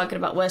as we were talking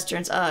about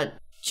Westerns.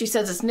 She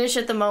says it's niche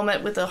at the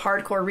moment with a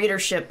hardcore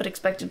readership, but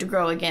expected to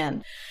grow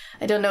again.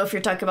 I don't know if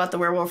you're talking about the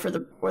werewolf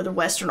or the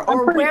Western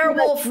or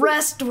werewolf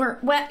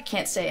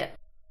can't say it.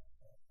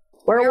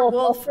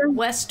 Werewolf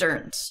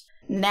Westerns.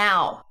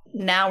 Now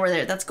we're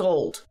there. That's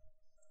gold.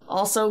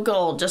 Also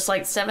gold, just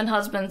like Seven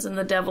Husbands and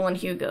The Devil and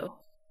Hugo.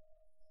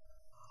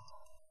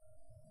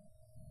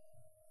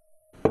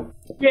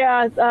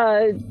 Yeah,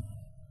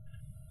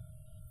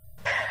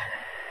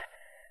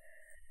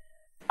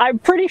 I'm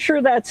pretty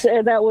sure that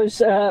was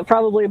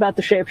probably about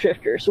the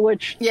shapeshifters,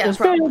 which was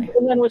probably big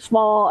and then was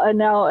small, and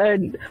now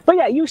but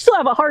yeah, you still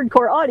have a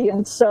hardcore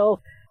audience,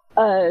 so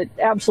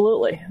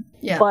absolutely.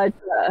 Yeah. But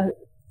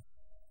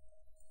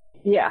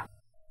yeah,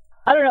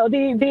 I don't know.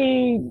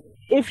 The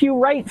if you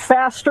write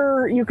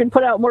faster, you can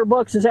put out more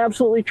books is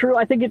absolutely true.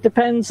 I think it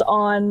depends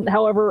on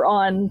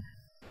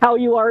how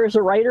you are as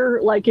a writer.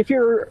 Like if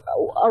you're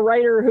a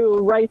writer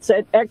who writes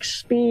at X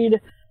speed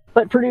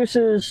but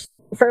produces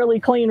fairly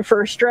clean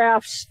first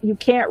drafts, you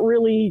can't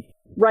really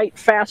write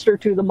faster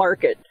to the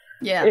market.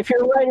 Yeah. If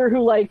you're a writer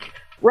who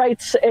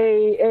writes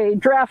a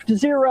draft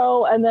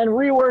 0 and then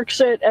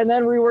reworks it and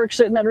then reworks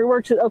it and then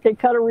reworks it, okay,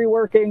 cut a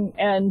reworking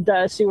and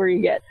see where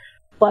you get.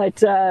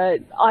 But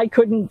I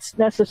couldn't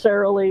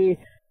necessarily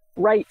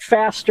write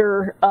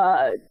faster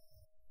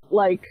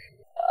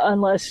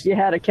unless you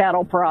had a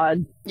cattle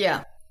prod.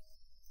 Yeah.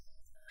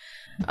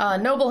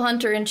 Noble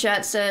Hunter in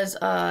chat says,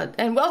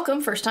 and welcome,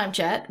 first time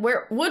chat,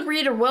 where would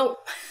read or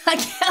I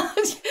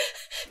can't,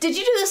 did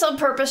you do this on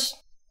purpose?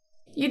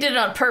 You did it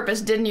on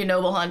purpose, didn't you,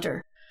 Noble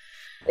Hunter?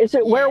 Is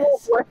it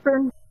Werewolf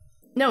Western?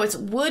 No, it's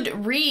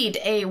would read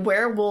a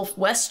werewolf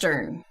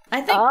Western.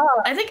 I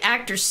think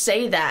actors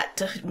say that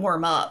to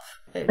warm up.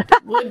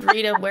 Would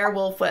read a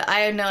werewolf.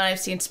 I know I've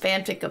seen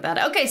fanfic about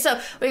it. Okay, so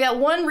we got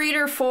one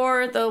reader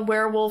for the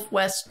werewolf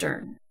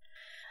Western.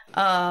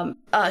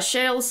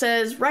 Shale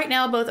says, right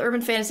now both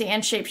urban fantasy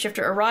and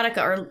shapeshifter erotica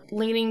are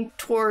leaning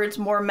towards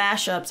more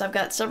mashups. I've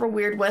got several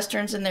weird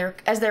westerns in there,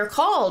 as they're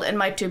called, in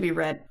my to be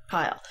read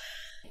pile.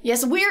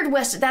 Yes, weird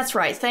western. That's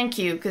right. Thank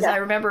you, because I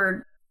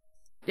remember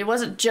it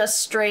wasn't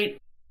just straight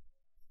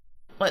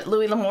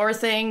Louis L'Amour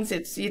things.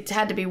 It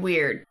had to be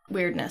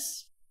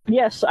weirdness.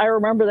 Yes, I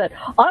remember that.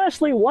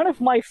 Honestly, one of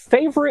my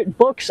favorite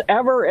books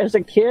ever as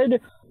a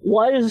kid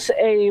was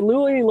a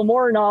Louis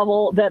L'Amour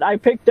novel that I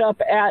picked up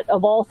at,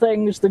 of all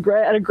things,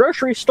 at a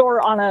grocery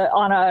store on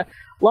a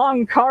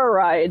long car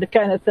ride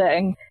kind of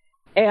thing,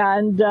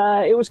 and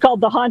it was called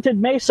The Haunted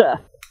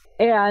Mesa,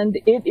 and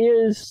it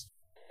is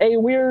a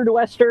weird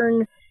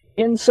western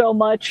in so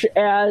much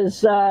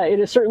as it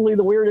is certainly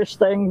the weirdest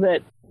thing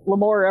that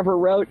L'Amour ever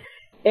wrote,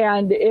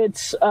 and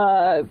it's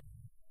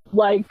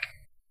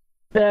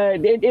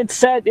it's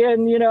set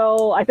in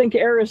I think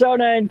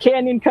Arizona and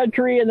Canyon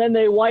Country, and then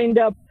they wind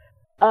up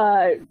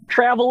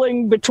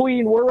traveling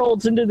between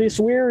worlds into this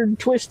weird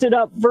twisted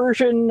up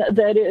version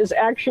that is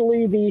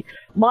actually the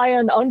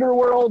Mayan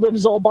underworld of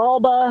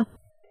Zolbalba,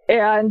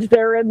 and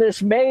they're in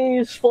this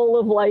maze full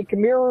of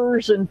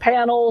mirrors and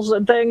panels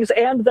and things,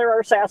 and there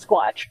are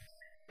Sasquatch.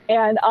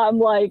 And I'm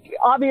like,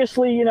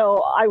 obviously,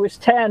 I was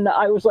 10,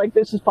 I was like,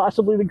 this is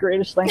possibly the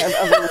greatest thing I've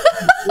ever read.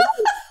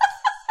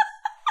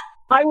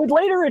 I would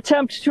later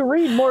attempt to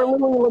read more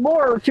Louis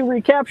L'Amour to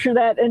recapture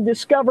that and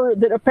discover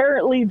that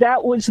apparently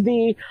that was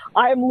the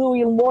I'm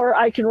Louis L'Amour,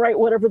 I can write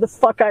whatever the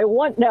fuck I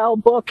want now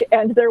book,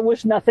 and there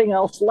was nothing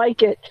else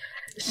like it.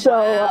 So,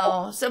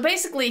 wow. So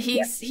basically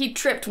he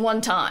tripped one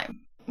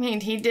time. I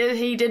mean, he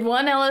did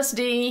one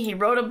LSD, he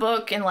wrote a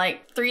book in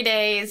 3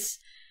 days,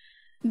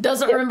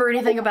 doesn't remember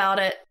anything about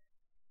it.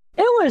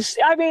 It was,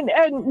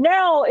 and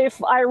now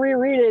if I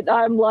reread it,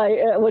 I'm like,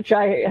 which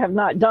I have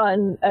not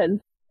done,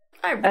 and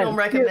I don't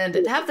recommend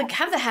it. Have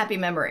the happy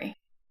memory.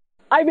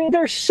 I mean,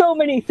 there's so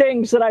many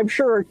things that I'm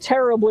sure are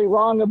terribly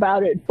wrong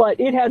about it, but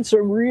it had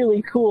some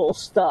really cool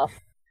stuff.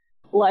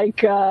 Like,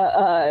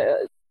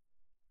 the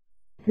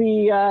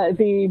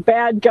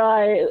bad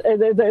guy,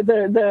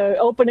 the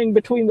opening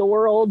between the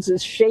worlds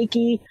is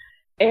shaky,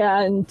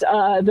 and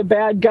the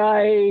bad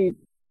guy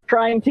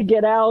trying to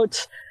get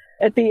out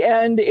at the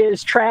end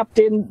is trapped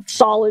in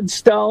solid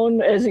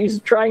stone as he's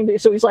trying to,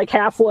 so he's like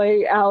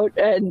halfway out,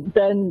 and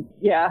then,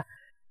 yeah.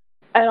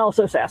 And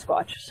also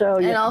Sasquatch. So,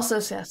 yeah. And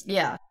also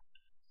yeah.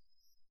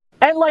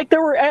 And like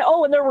there were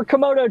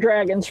Komodo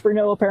dragons for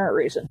no apparent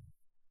reason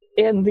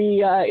in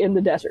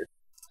the desert.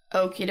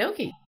 Okie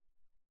dokie.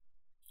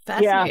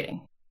 Fascinating.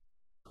 Yeah.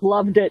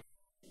 Loved it.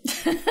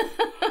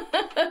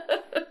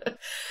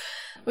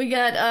 We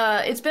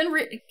got it's been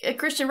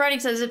Christian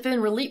Writing says it's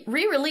been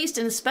re-released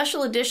in a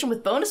special edition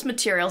with bonus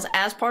materials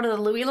as part of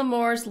the Louis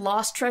L'Amour's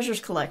Lost Treasures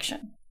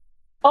collection.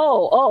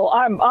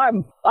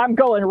 I'm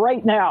going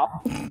right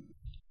now.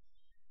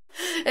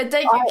 And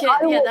thank you, Kit.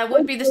 Yeah, that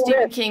would be the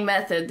Stephen King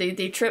method.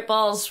 The trip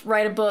balls,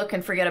 write a book,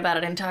 and forget about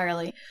it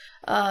entirely.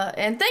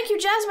 And thank you,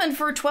 Jasmine,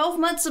 for 12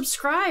 months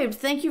subscribed.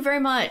 Thank you very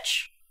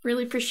much.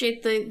 Really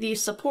appreciate the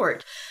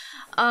support.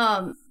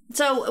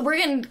 So we're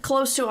getting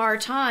close to our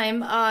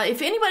time.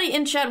 If anybody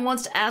in chat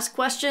wants to ask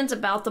questions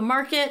about the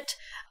market,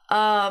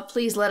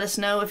 please let us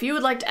know. If you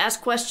would like to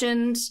ask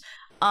questions,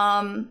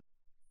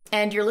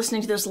 and you're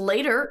listening to this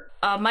later,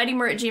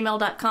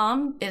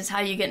 mightymur@gmail.com is how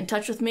you get in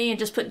touch with me, and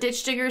just put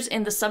Ditch Diggers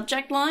in the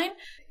subject line,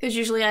 because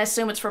usually I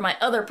assume it's for my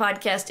other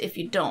podcast if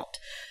you don't.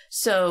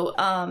 So,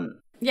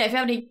 yeah, if you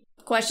have any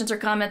questions or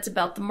comments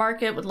about the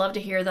market, would love to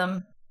hear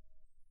them.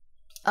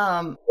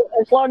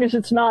 As long as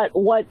it's not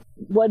what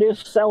is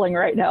selling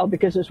right now,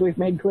 because as we've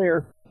made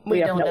clear,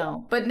 we don't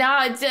know. But now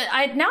I have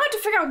to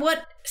figure out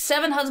what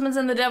Seven Husbands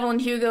and the Devil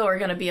and Hugo are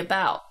going to be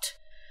about.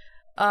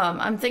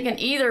 I'm thinking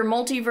either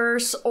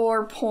multiverse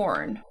or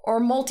porn, or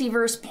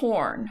multiverse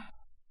porn.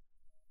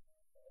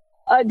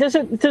 Does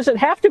it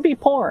have to be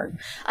porn?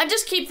 I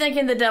just keep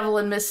thinking The Devil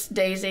and Miss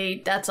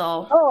Daisy. That's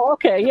all. Oh,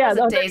 okay, yeah.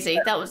 Daisy.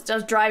 That was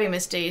driving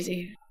Miss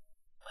Daisy.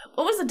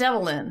 What was the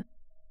devil in?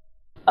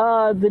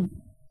 The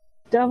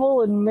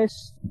Devil and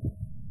Miss.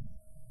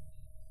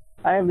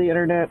 I have the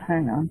internet.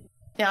 Hang on.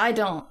 Yeah, I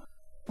don't.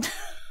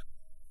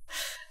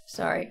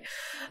 Sorry.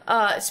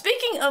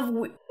 Speaking of...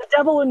 The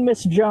Devil and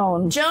Miss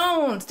Jones.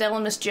 Devil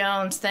and Miss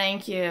Jones,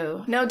 thank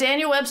you. No,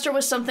 Daniel Webster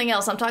was something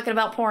else. I'm talking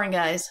about porn,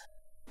 guys.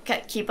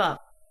 Keep up.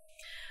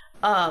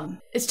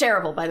 It's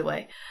terrible, by the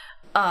way.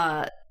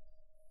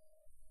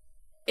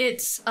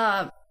 It's,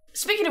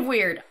 speaking of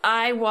weird,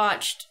 I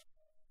watched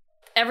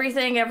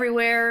Everything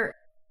Everywhere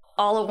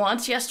All at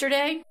Once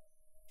yesterday.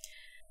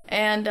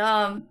 And,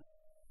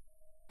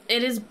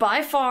 it is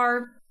by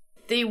far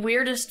the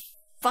weirdest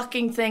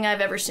fucking thing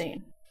I've ever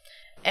seen.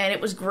 And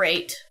it was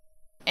great.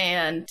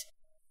 And,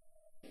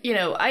 you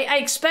know, I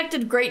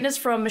expected greatness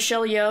from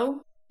Michelle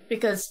Yeoh,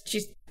 because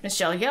she's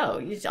Michelle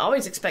Yeoh. You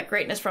always expect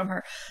greatness from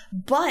her.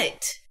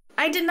 But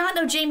I did not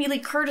know Jamie Lee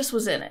Curtis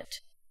was in it.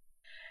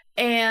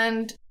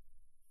 And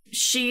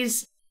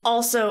she's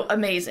also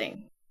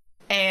amazing.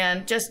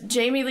 And just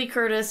Jamie Lee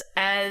Curtis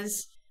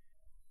as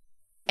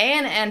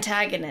an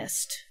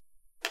antagonist,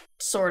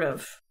 sort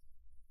of.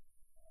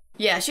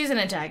 Yeah, she's an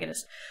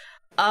antagonist.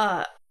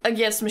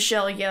 Against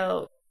Michelle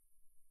Yeoh.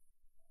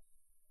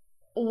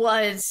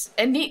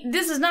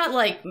 This is not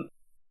like,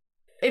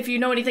 if you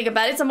know anything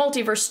about it, it's a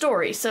multiverse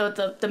story, so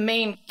the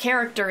main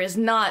character is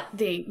not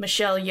the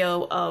Michelle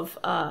Yeoh of,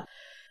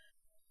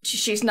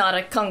 she's not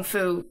a kung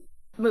fu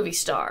movie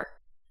star.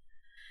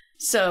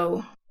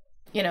 So,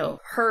 you know,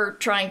 her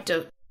trying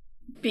to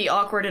be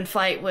awkward and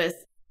fight with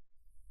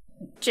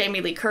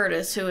Jamie Lee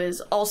Curtis, who is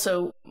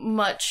also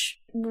much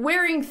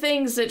wearing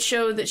things that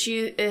show that she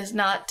is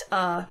not,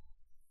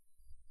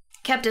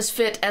 kept as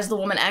fit as the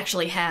woman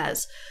actually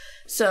has.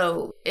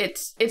 So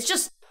it's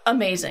just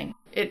amazing.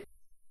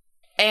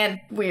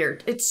 And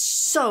weird. It's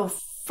so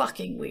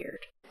fucking weird.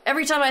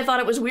 Every time I thought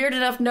it was weird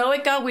enough, no,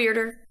 it got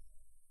weirder.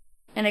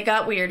 And it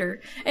got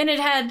weirder. And it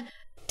had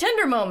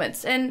tender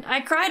moments, and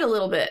I cried a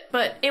little bit,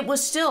 but it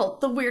was still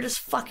the weirdest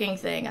fucking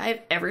thing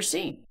I've ever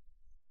seen.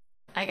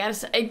 I gotta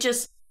say,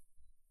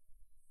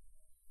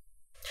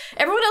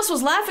 everyone else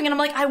was laughing, and I'm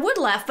like, I would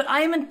laugh, but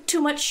I am in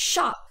too much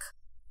shock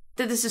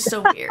that this is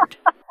so weird.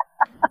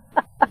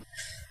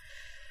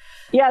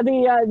 Yeah,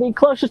 the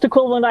closest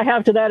equivalent I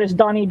have to that is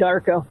Donnie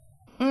Darko.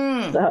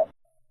 So.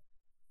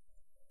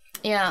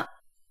 Yeah.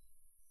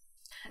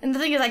 And the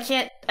thing is,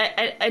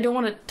 I don't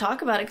want to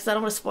talk about it because I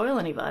don't want to spoil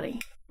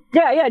anybody.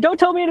 Yeah, don't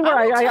tell me anymore.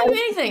 I won't tell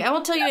you anything. I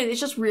won't tell you anything. It's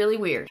just really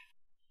weird.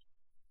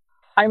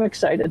 I'm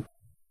excited.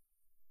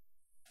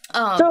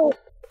 So,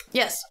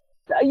 yes.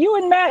 You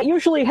and Matt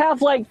usually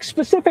have, like,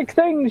 specific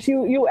things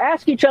you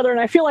ask each other, and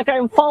I feel like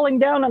I'm falling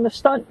down on the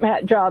stunt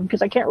Matt job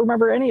because I can't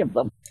remember any of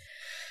them.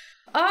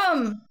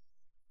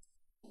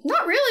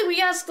 Not really.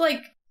 We ask,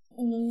 like,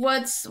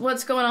 what's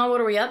going on,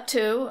 what are we up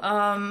to,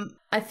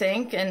 I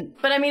think.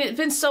 But I mean, it's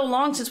been so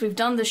long since we've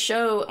done the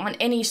show on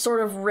any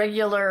sort of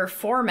regular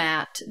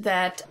format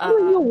that...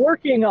 What are you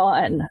working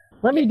on?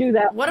 Let me do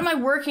that. What am I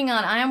working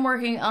on? I am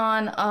working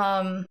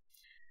on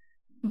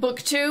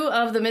book 2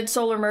 of the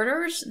Midsolar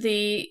Murders.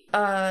 The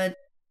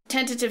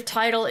tentative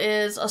title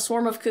is A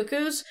Swarm of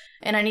Cuckoos,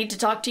 and I need to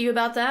talk to you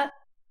about that.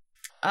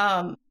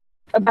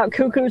 About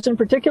cuckoos in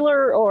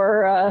particular,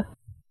 or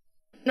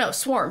no,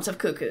 swarms of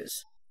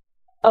cuckoos.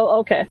 Oh,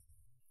 okay.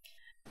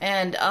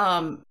 And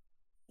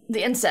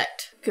the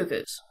insect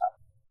cuckoos.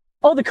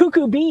 Oh, the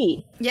cuckoo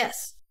bee.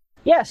 Yes.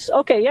 Yes.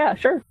 Okay. Yeah.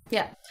 Sure.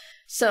 Yeah.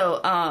 So,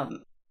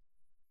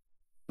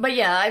 but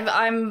yeah,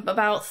 I'm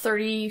about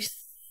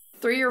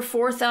 33 or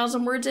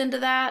 4,000 words into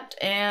that,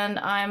 and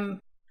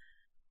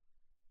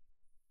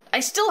I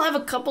still have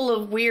a couple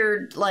of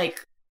weird, like,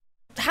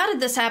 how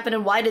did this happen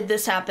and why did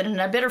this happen?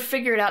 And I better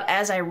figure it out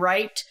as I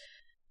write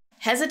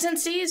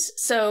hesitancies.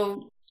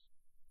 So,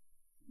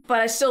 but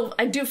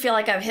I do feel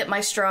like I've hit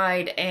my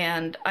stride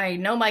and I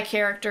know my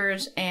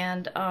characters,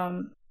 and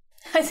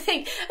I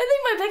think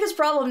my biggest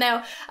problem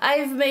now,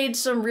 I've made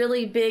some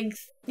really big,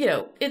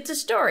 it's a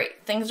story.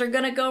 Things are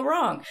gonna go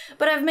wrong.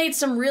 But I've made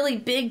some really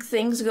big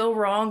things go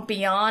wrong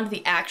beyond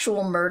the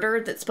actual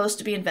murder that's supposed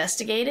to be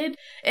investigated.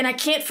 And I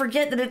can't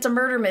forget that it's a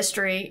murder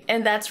mystery,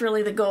 and that's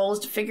really the goal, is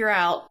to figure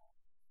out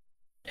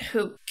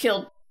who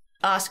killed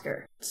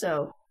Oscar.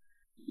 So,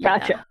 yeah.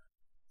 Gotcha.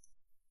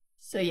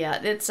 So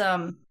yeah, it's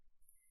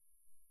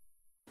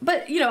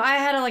but I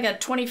had a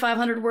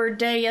 2,500 word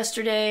day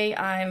yesterday.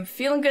 I'm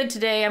feeling good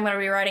today. I'm going to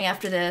be writing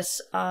after this.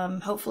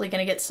 Hopefully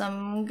going to get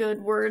some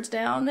good words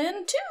down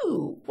then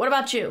too. What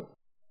about you?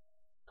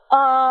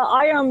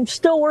 I am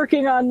still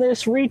working on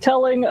this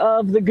retelling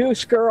of The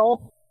Goose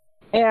Girl,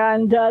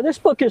 and this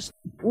book has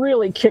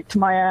really kicked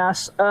my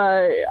ass.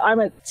 I'm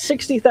at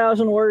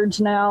 60,000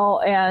 words now,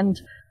 and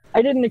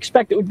I didn't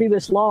expect it would be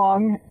this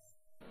long.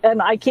 And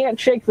I can't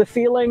shake the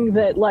feeling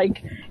that,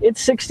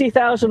 it's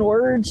 60,000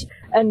 words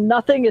and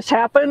nothing has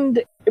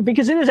happened,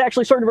 because it is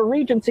actually sort of a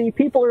Regency.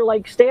 People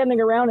are,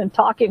 standing around and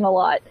talking a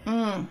lot.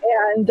 Mm.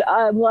 And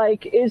I'm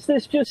like, is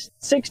this just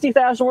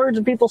 60,000 words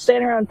of people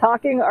standing around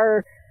talking?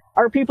 Are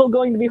people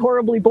going to be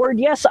horribly bored?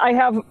 Yes, I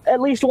have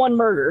at least one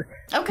murder.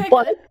 Okay,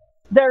 but good.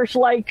 There's,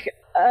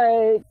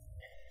 a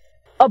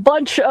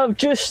bunch of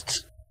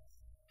just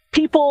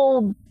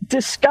people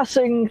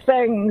discussing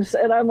things,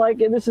 and I'm like,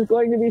 this is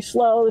going to be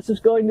slow, this is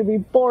going to be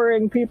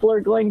boring, people are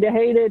going to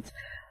hate it.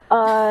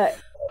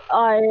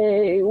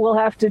 I will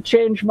have to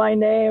change my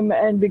name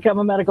and become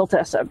a medical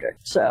test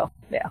subject, so,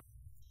 yeah.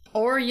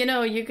 Or,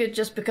 you could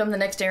just become the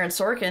next Aaron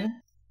Sorkin.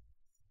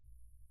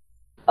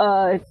 He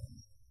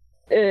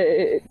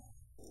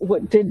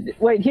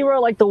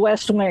wrote, The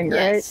West Wing,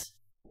 right? Yes.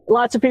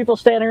 Lots of people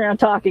standing around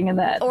talking in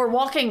that. Or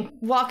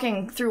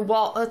walking through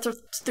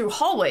through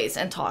hallways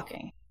and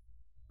talking.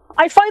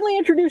 I finally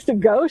introduced a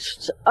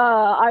ghost.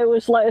 I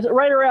was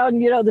right around,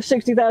 the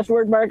 60,000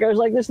 word mark. I was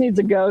like, this needs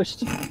a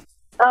ghost.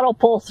 That'll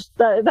pull. It's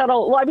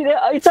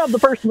not the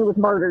person who was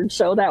murdered,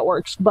 so that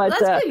works. But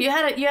that's good. You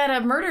had a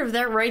murder of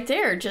that right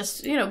there.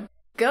 Just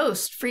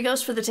ghost, free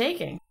ghost for the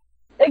taking.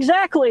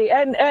 Exactly,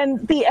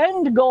 and the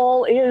end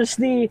goal is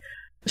the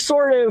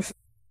sort of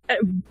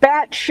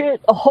batshit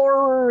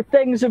horror.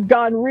 Things have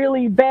gone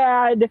really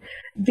bad.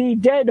 The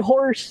dead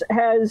horse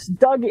has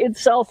dug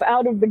itself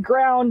out of the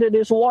ground and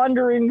is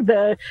wandering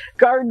the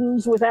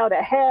gardens without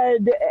a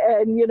head,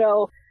 and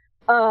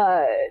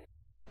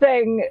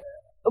thing.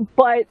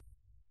 But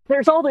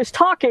there's all this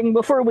talking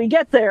before we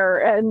get there,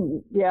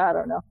 and yeah, I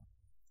don't know.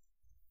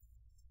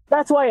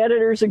 That's why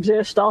editors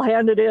exist. I'll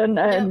hand it in,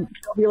 and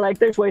they'll be like,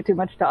 "There's way too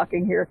much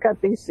talking here.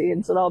 Cut these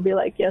scenes," and I'll be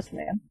like, "Yes,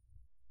 ma'am."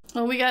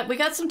 Well, we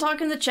got some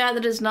talk in the chat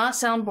that does not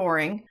sound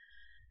boring.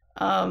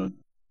 The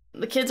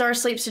kids are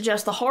asleep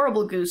suggests The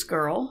Horrible Goose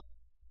Girl.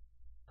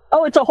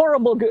 Oh, it's a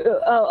horrible.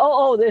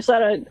 Is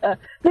that a?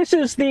 This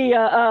is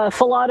the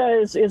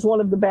Falada is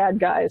one of the bad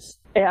guys,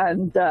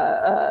 and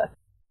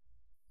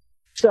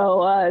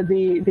so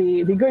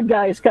the good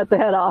guys cut the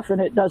head off,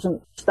 and it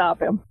doesn't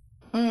stop him.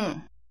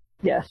 Mm.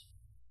 Yes,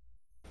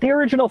 the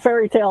original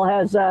fairy tale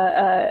has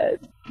a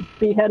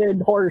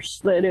beheaded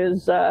horse that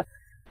is.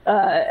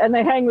 And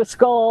they hang the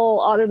skull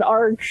on an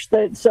arch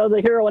so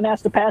the heroine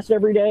has to pass it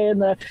every day,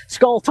 and the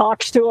skull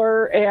talks to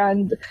her.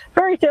 And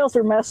fairy tales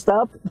are messed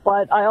up,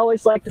 but I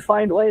always like to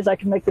find ways I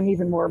can make them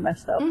even more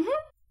messed up. Mm-hmm.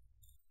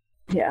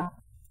 Yeah.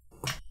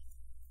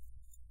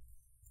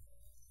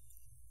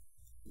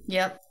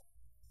 Yep.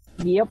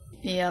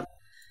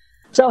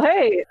 So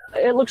hey,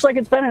 it looks like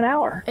it's been an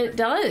hour. It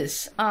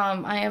does.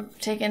 I have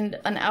taken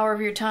an hour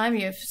of your time.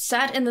 You've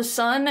sat in the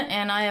sun,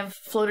 and I have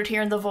floated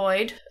here in the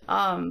void.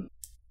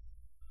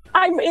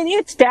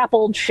 It's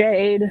dappled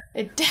shade.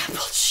 It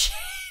dappled shade.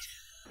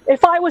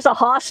 If I was a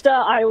hosta,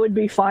 I would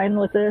be fine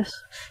with this.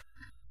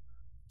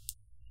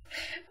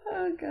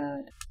 Oh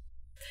god.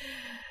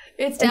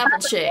 It's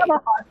dappled shade.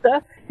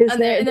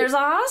 And there's a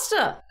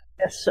hosta.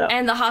 Yes, so.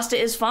 And the hosta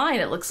is fine,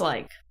 it looks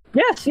like.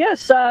 Yes.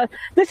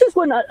 This is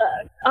when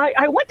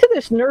I went to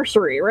this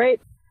nursery,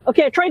 right?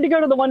 Okay, I tried to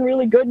go to the one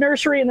really good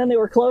nursery, and then they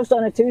were closed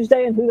on a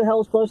Tuesday, and who the hell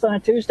is closed on a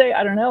Tuesday?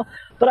 I don't know.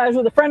 But I was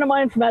with a friend of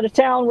mine from out of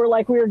town.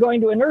 We were going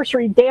to a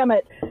nursery, damn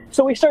it.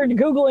 So we started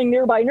Googling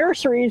nearby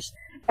nurseries,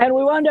 And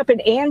we wound up in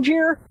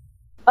Angier,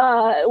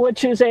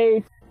 which is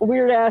a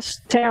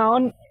weird-ass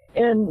town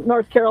in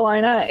North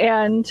Carolina,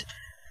 and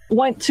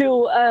went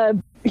to a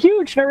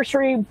huge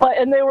nursery,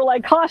 and they were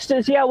like,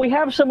 hostas, yeah, we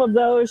have some of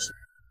those.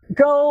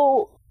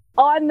 Go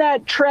on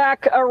that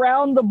track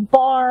around the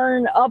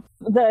barn, up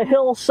the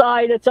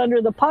hillside, it's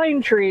under the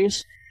pine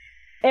trees.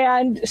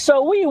 And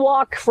so we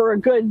walk for a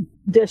good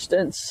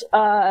distance,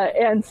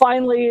 and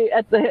finally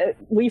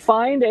we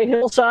find a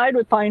hillside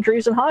with pine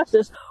trees and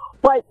hostas,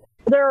 but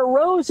there are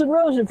rows and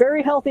rows of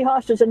very healthy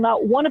hostas, and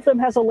not one of them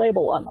has a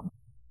label on them.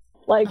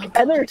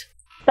 And there's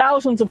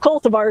thousands of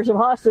cultivars of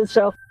hostas,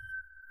 so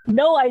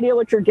no idea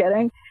what you're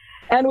getting.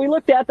 And we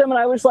looked at them, and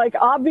I was like,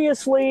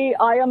 obviously,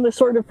 I am the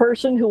sort of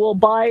person who will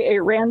buy a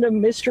random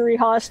mystery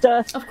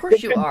hosta. Of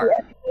course you are.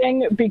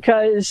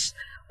 Because,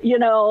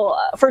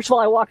 first of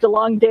all, I walked a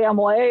long damn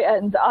way,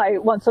 and I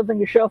want something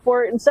to show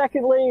for it. And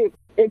secondly,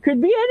 it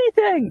could be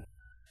anything.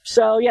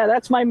 So, yeah,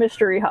 that's my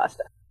mystery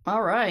hosta.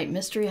 All right,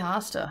 mystery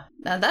hosta.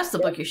 Now, that's the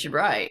book you should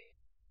write.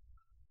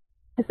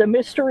 The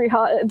mystery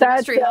hosta.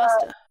 Mystery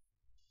hosta.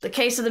 The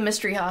Case of the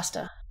Mystery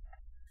Hosta.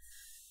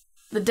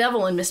 The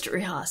Devil in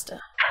Mystery Hosta.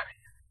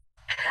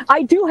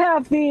 I do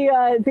have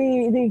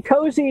the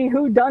cozy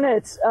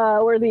whodunit,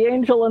 where the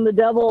angel and the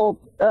devil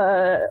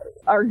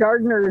are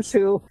gardeners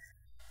who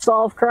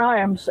solve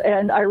crimes,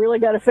 and I really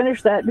got to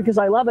finish that because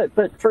I love it.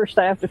 But first,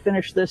 I have to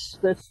finish this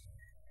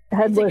headless.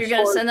 You think you're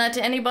going to send that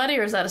to anybody,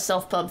 or is that a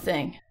self-pub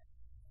thing?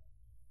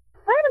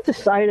 I haven't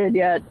decided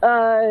yet.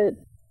 I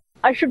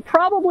should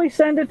probably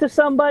send it to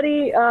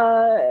somebody.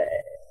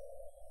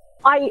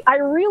 I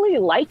really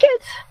like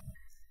it.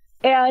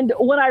 And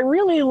when I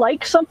really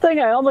like something,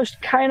 I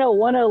almost kind of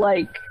want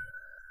to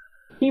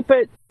keep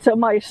it to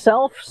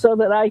myself so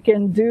that I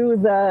can do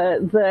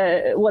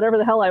the whatever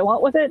the hell I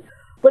want with it.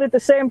 But at the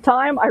same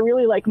time, I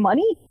really like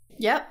money.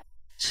 Yep.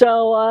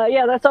 So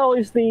yeah, that's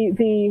always the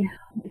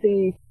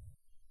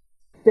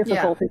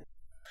difficulty. Yeah.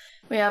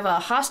 We have a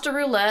hosta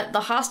roulette. The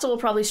hosta will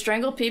probably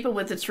strangle people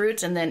with its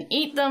roots and then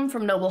eat them,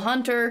 from Noble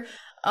Hunter.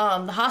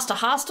 The hosta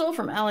hostel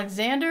from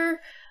Alexander.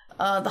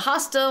 The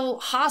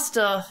hostel.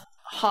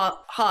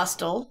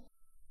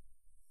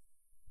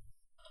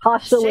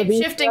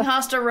 Shape-shifting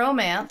hosta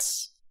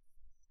romance.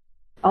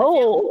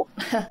 Oh.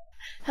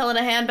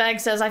 Helena Handbag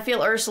says, I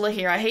feel Ursula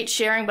here. I hate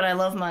sharing, but I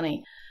love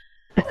money.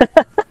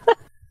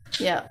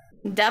 Yeah.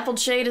 Dappled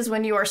shade is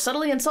when you are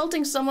subtly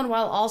insulting someone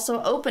while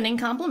also openly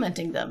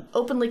complimenting them.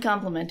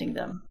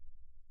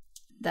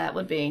 That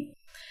would be.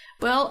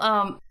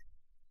 Well,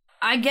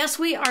 I guess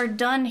we are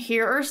done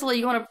here. Ursula,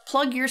 you want to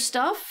plug your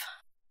stuff?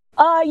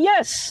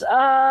 Yes.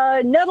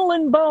 Nettle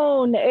and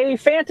Bone, a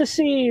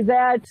fantasy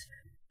that,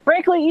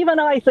 frankly, even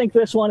I think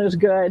this one is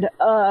good.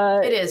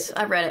 It is.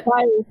 I read it.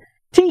 By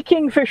T.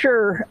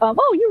 Kingfisher.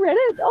 Oh, you read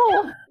it?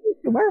 Oh,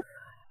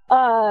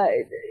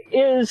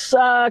 is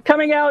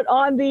coming out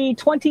on the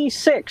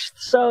 26th,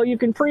 so you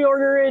can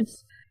pre-order it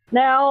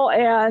now.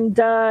 And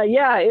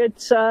yeah,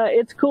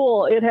 it's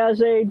cool. It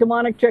has a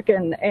demonic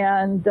chicken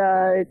and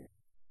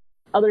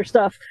other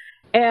stuff.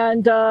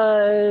 And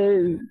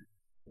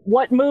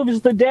What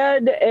Moves the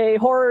Dead, a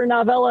horror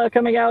novella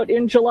coming out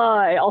in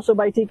July, also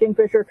by T.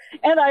 Kingfisher.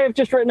 And I have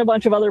just written a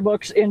bunch of other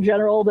books in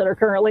general that are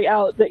currently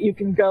out that you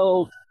can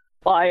go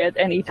buy at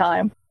any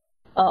time.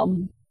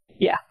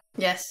 Yeah.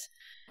 Yes.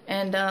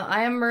 And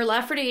I am Mer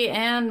Lafferty,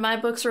 and my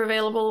books are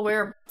available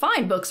where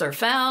fine books are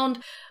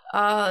found.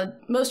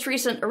 Most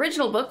recent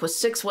original book was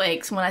 6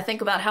 Wakes. When I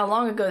think about how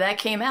long ago that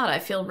came out, I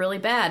feel really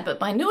bad. But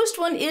my newest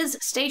one is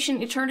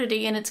Station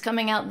Eternity, and it's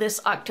coming out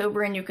this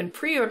October, and you can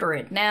pre-order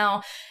it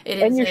now.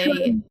 And you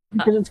should,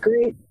 because it's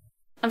great.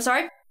 I'm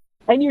sorry?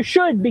 And you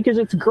should, because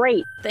it's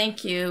great.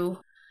 Thank you.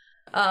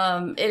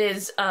 It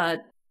is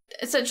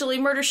essentially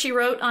Murder, She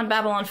Wrote on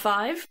Babylon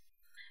 5,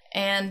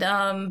 and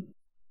I'm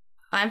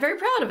very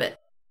proud of it.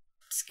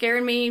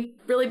 Scaring me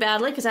really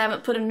badly because I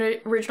haven't put an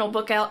original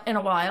book out in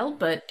a while,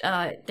 but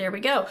there we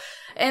go.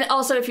 And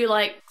also, if you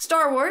like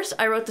Star Wars,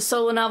 I wrote the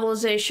solo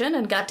novelization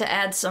and got to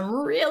add some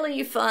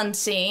really fun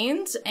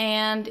scenes.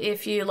 And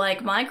if you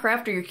like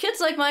Minecraft or your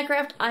kids like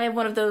Minecraft, I have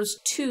one of those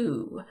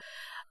too.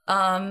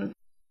 And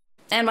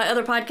my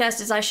other podcast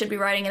is I Should Be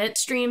Writing, and it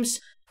streams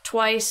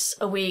twice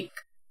a week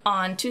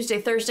on Tuesday,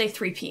 Thursday,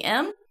 3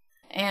 p.m.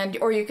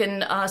 Or you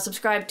can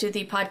subscribe to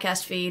the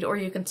podcast feed, or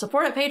you can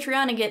support at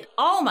Patreon and get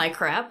all my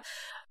crap.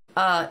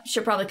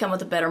 Should probably come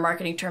with a better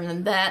marketing term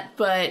than that,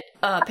 but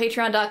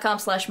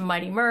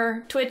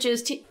patreon.com/MightyMur, Twitch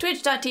is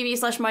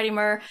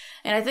twitch.tv/MightyMur,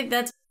 and I think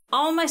that's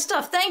all my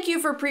stuff. Thank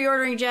you for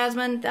pre-ordering,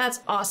 Jasmine. That's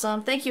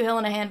awesome. Thank you,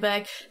 Helena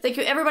Handbag. Thank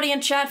you, everybody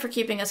in chat, for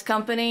keeping us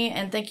company,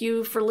 and thank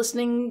you for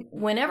listening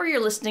whenever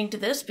you're listening to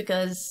this,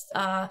 because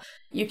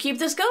you keep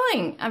this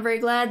going. I'm very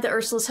glad that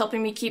Ursula's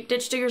helping me keep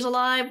Ditch Diggers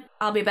alive.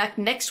 I'll be back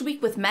next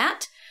week with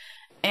Matt,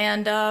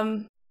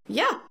 and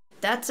yeah,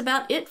 that's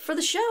about it for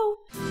the show.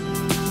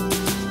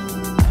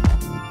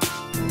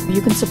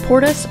 You can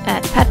support us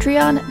at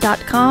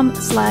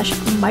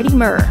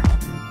patreon.com/MightyMur.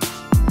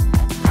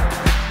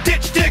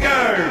 Ditch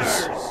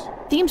Diggers!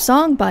 Theme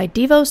song by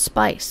Devo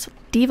Spice,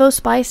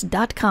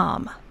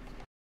 devospice.com.